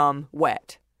dry from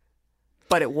wet?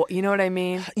 But you know what I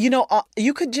mean?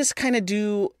 You could just kind of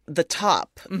do the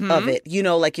top of it.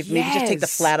 If maybe just take the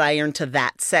flat iron to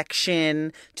that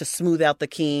section to smooth out the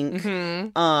kink.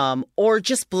 Or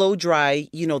just blow dry,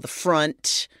 the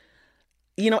front.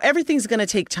 Everything's going to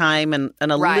take time and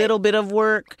a little bit of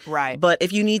work. Right. But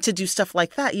if you need to do stuff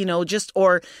like that,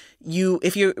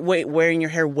 if you're wearing your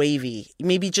hair wavy,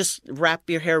 maybe just wrap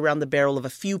your hair around the barrel of a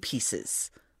few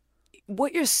pieces.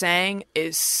 What you're saying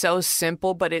is so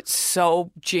simple, but it's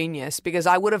so genius because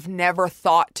I would have never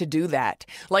thought to do that.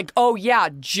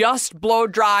 Just blow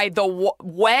dry the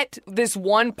wet this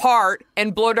one part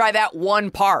and blow dry that one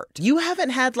part. You haven't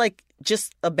had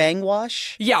just a bang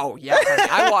wash? Yeah,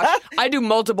 honey. I do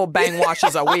multiple bang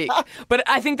washes a week. But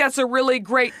I think that's a really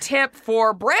great tip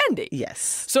for Brandy.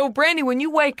 Yes. So Brandy, when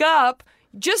you wake up,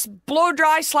 just blow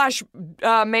dry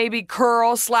 / maybe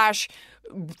curl /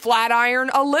 flat iron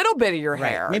a little bit of your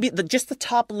hair. Maybe just the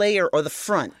top layer or the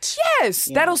front. Yes,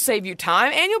 that'll save you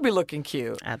time and you'll be looking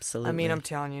cute. Absolutely. I'm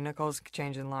telling you, Nicole's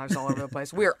changing lives all over the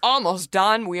place. We're almost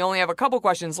done. We only have a couple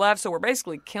questions left, so we're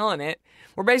basically killing it.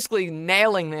 We're basically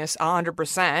nailing this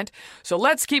 100%. So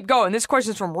let's keep going. This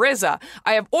question's from Riza.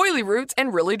 I have oily roots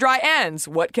and really dry ends.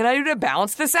 What can I do to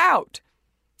balance this out?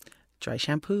 Dry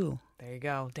shampoo. There you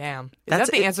go. Damn. Is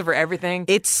that the answer for everything?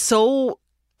 It's so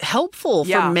helpful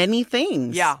for many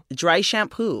things. Yeah. Dry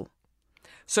shampoo.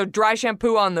 So dry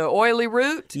shampoo on the oily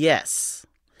root? Yes.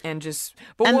 And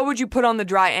what would you put on the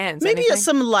dry ends? Maybe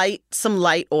some light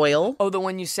oil. Oh, the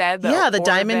one you said? The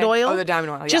diamond oil. Oh, the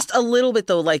diamond oil, yeah. Just a little bit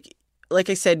though, like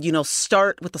I said,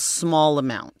 start with a small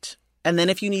amount. And then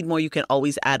if you need more, you can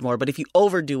always add more. But if you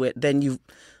overdo it, then you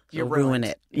ruin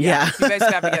it. Yeah. You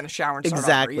basically have to get in the shower and start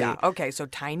Exactly. over. Yeah. Okay, so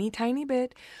tiny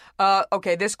bit.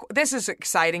 Okay, this is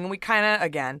exciting. We kind of,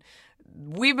 again,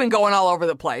 we've been going all over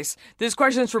the place. This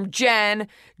question is from Jen.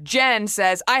 Jen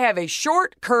says, I have a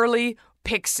short, curly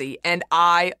pixie, and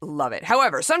I love it.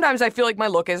 However, sometimes I feel like my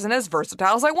look isn't as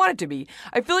versatile as I want it to be.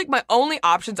 I feel like my only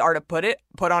options are to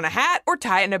put on a hat or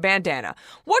tie it in a bandana.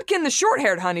 What can the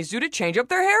short-haired honeys do to change up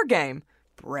their hair game?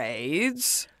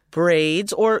 Braids,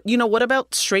 or, what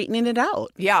about straightening it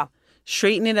out? Yeah.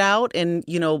 Straighten it out and,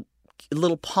 a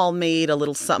little pomade, a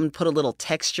little something, put a little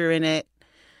texture in it.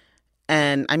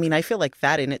 And, I feel like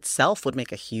that in itself would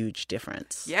make a huge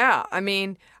difference. Yeah,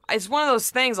 it's one of those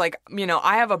things like,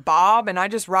 I have a bob and I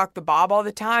just rock the bob all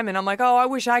the time. And I'm like, oh, I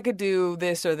wish I could do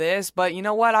this or this. But you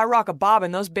know what? I rock a bob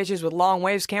and those bitches with long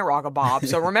waves can't rock a bob.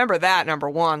 So remember that, number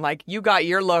one. Like, you got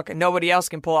your look and nobody else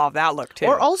can pull off that look, too.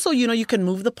 Or also, you can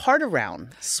move the part around.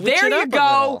 Switch there it you up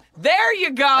go. There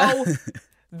you go.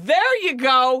 There you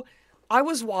go. I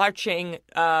was watching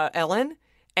Ellen,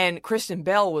 and Kristen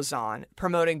Bell was on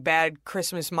promoting Bad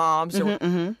Christmas Moms.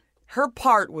 Her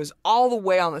part was all the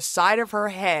way on the side of her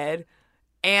head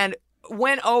and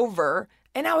went over.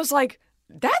 And I was like,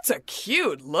 that's a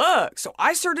cute look. So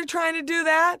I started trying to do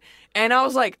that. And I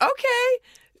was like, okay.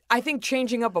 I think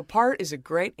changing up a part is a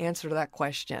great answer to that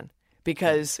question.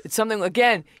 Because it's something,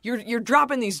 again, you're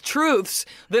dropping these truths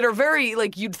that are very,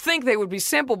 like, you'd think they would be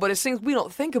simple, but it's things we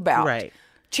don't think about. Right.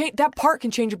 That part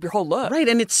can change up your whole look. Right,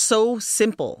 and it's so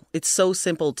simple. It's so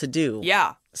simple to do.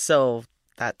 Yeah. So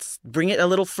bring it a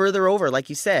little further over, like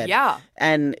you said. Yeah.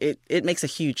 And it makes a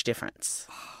huge difference.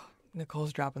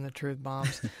 Nicole's dropping the truth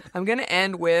bombs. I'm going to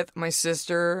end with my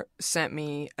sister sent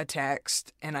me a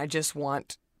text, and I just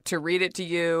want to read it to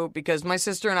you because my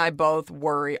sister and I both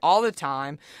worry all the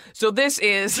time. So this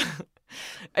is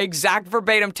exact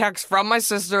verbatim text from my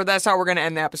sister. That's how we're going to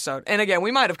end the episode. And again,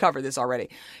 we might have covered this already.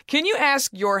 Can you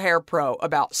ask your hair pro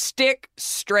about stick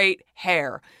straight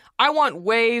hair? I want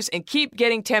waves and keep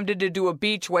getting tempted to do a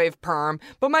beach wave perm,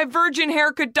 but my virgin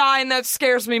hair could die and that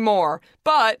scares me more.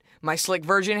 But my slick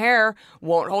virgin hair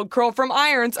won't hold curl from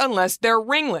irons unless they're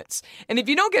ringlets. And if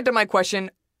you don't get to my question,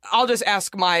 I'll just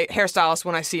ask my hairstylist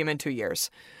when I see him in 2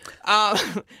 years.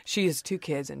 She has 2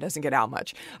 kids and doesn't get out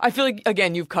much. I feel like,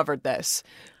 again, you've covered this.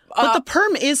 But the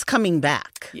perm is coming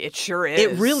back. It sure is.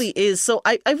 It really is. So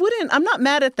I'm not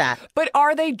mad at that. But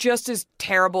are they just as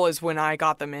terrible as when I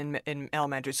got them in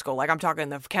elementary school? Like, I'm talking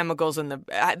the chemicals and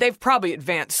they've probably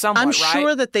advanced somewhat, I'm right?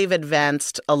 sure that they've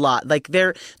advanced a lot. Like,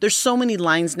 there's so many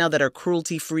lines now that are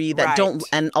cruelty-free that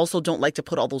also don't like to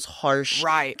put all those harsh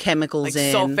chemicals like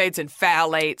in. Sulfates and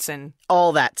phthalates and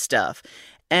all that stuff.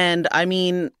 And,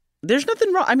 there's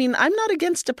nothing wrong. I'm not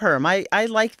against a perm. I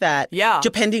like that. Yeah.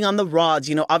 Depending on the rods,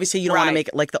 obviously you don't want to make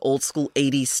it like the old school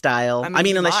 80s style.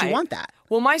 Unless you want that.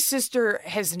 Well, my sister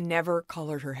has never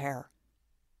colored her hair.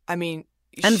 And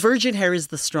virgin hair is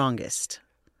the strongest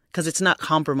because it's not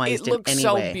compromised in any way. It looks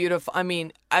so beautiful.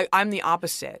 I'm the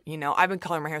opposite. I've been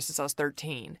coloring my hair since I was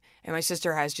 13. And my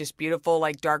sister has just beautiful,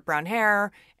 like, dark brown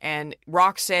hair and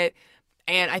rocks it.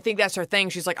 And I think that's her thing.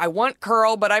 She's like, I want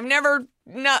curl, but she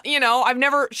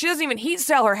doesn't even heat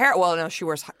style her hair. Well, no, she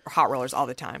wears hot rollers all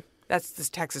the time. That's this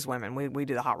Texas women. We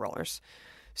do the hot rollers.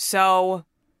 So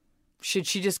should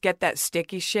she just get that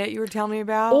sticky shit you were telling me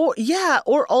about?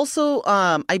 Or also,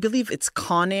 I believe it's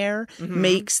Conair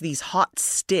makes these hot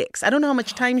sticks. I don't know how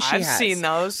much time she has. I've seen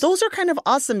those. Those are kind of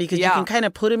awesome because you can kind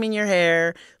of put them in your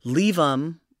hair, leave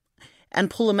them, and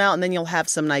pull them out, and then you'll have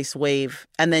some nice wave.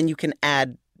 And then you can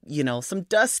add some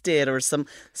dusted or some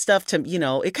stuff to,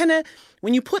 it kind of,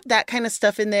 when you put that kind of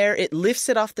stuff in there, it lifts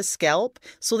it off the scalp.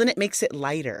 So then it makes it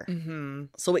lighter. Mm-hmm.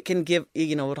 So it can give,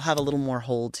 it'll have a little more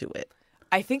hold to it.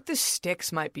 I think the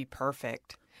sticks might be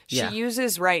perfect. She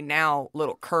uses right now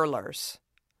little curlers,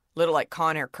 little like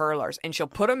Conair curlers, and she'll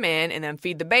put them in and then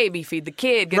feed the baby, feed the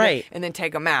kid, and then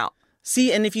take them out.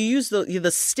 See, and if you use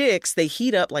the sticks, they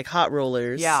heat up like hot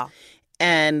rollers. Yeah.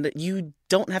 And you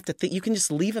don't have to think. You can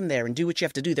just leave them there and do what you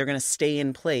have to do. They're going to stay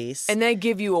in place. And they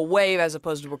give you a wave as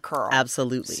opposed to a curl.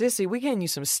 Absolutely. Sissy, we getting you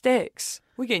some sticks.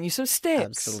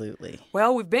 Absolutely.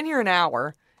 Well, we've been here an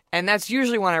hour, and that's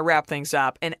usually when I wrap things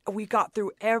up. And we got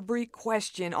through every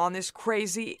question on this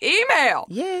crazy email.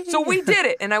 Yay. So we did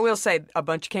it. And I will say a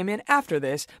bunch came in after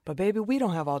this, but baby, we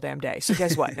don't have all damn day. So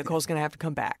guess what? Nicole's going to have to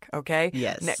come back, okay?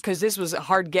 Yes. Because this was a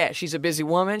hard get. She's a busy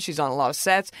woman. She's on a lot of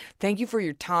sets. Thank you for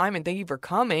your time, and thank you for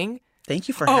coming. Thank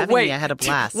you for having me. I had a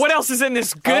blast. What else is in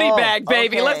this goodie bag,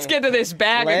 baby? Okay. Let's get to this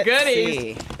bag of goodies.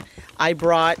 See. I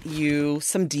brought you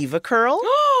some Diva Curl.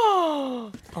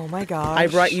 Oh, my gosh. I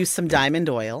brought you some diamond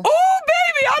oil. Oh,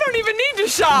 baby, I don't even need to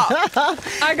shop.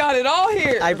 I got it all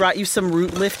here. I brought you some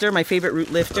root lifter, my favorite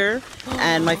root lifter,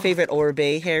 and my favorite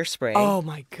Oribe hairspray. Oh,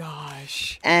 my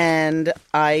gosh. And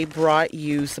I brought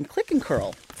you some click and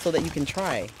curl so that you can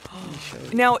try. Let me show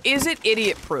you. Now, is it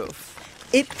idiot-proof?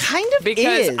 It kind of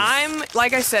Because is.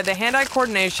 like I said, the hand-eye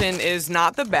coordination is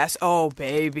not the best. Oh,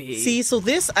 baby. See, so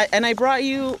this, I brought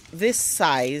you this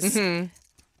size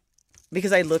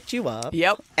because I looked you up.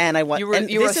 Yep. And I want, You were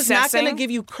this is not going to assessing? give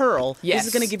you curl. Yes. This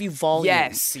is going to give you volume.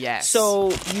 Yes. So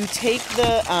you take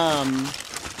the,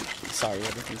 sorry,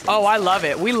 everything's Oh, I love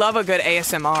it. We love a good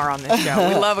ASMR on this show.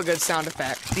 We love a good sound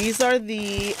effect. These are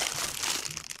the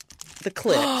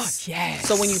clips. Yes.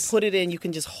 So when you put it in, you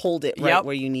can just hold it right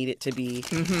where you need it to be.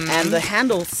 And the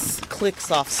handle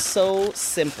clicks off so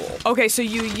simple. Okay, so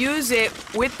you use it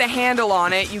with the handle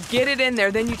on it, you get it in there,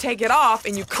 then you take it off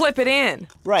and you clip it in.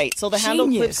 Right. So the handle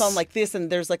Genius. clips on like this, and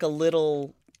there's like a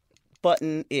little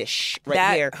button-ish right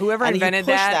That- there. whoever and invented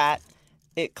you push that-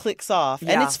 it clicks off. And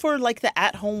Yeah. it's for like the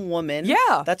at-home woman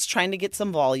Yeah. that's trying to get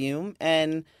some volume.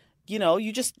 And, you know,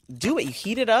 you just do it. You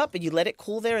heat it up and you let it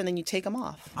cool there, and then you take them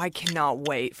off. I cannot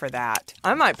wait for that.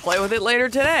 I might play with it later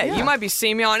today. You might be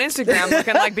seeing me on Instagram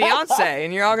looking like Beyonce,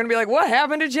 and you're all going to be like, what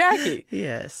happened to Jackie?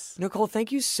 Yes. Nickole,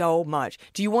 thank you so much.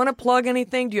 Do you want to plug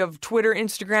anything? Do you have Twitter,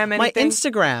 Instagram, anything? My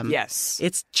Instagram. Yes.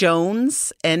 It's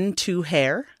Jones N2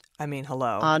 Hair I mean,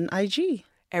 hello. on IG.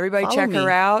 Everybody follow check her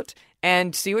me. out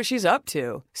and see what she's up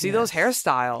to. See those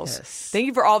hairstyles. Yes. Thank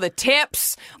you for all the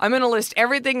tips. I'm going to list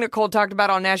everything Nickole talked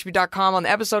about on Nashville.com on the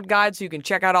episode guide so you can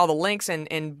check out all the links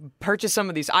and purchase some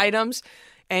of these items.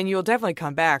 And you'll definitely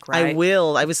come back, right? I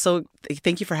will.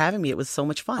 Thank you for having me. It was so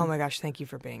much fun. Oh my gosh, thank you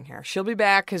for being here. She'll be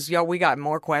back because, we got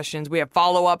more questions. We have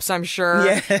follow-ups, I'm sure.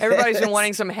 Yes. Everybody's been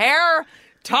wanting some hair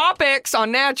topics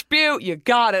on Natch Butte. You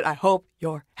got it. I hope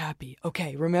you're happy.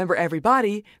 Okay, remember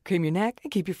everybody, cream your neck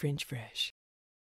and keep your fringe fresh.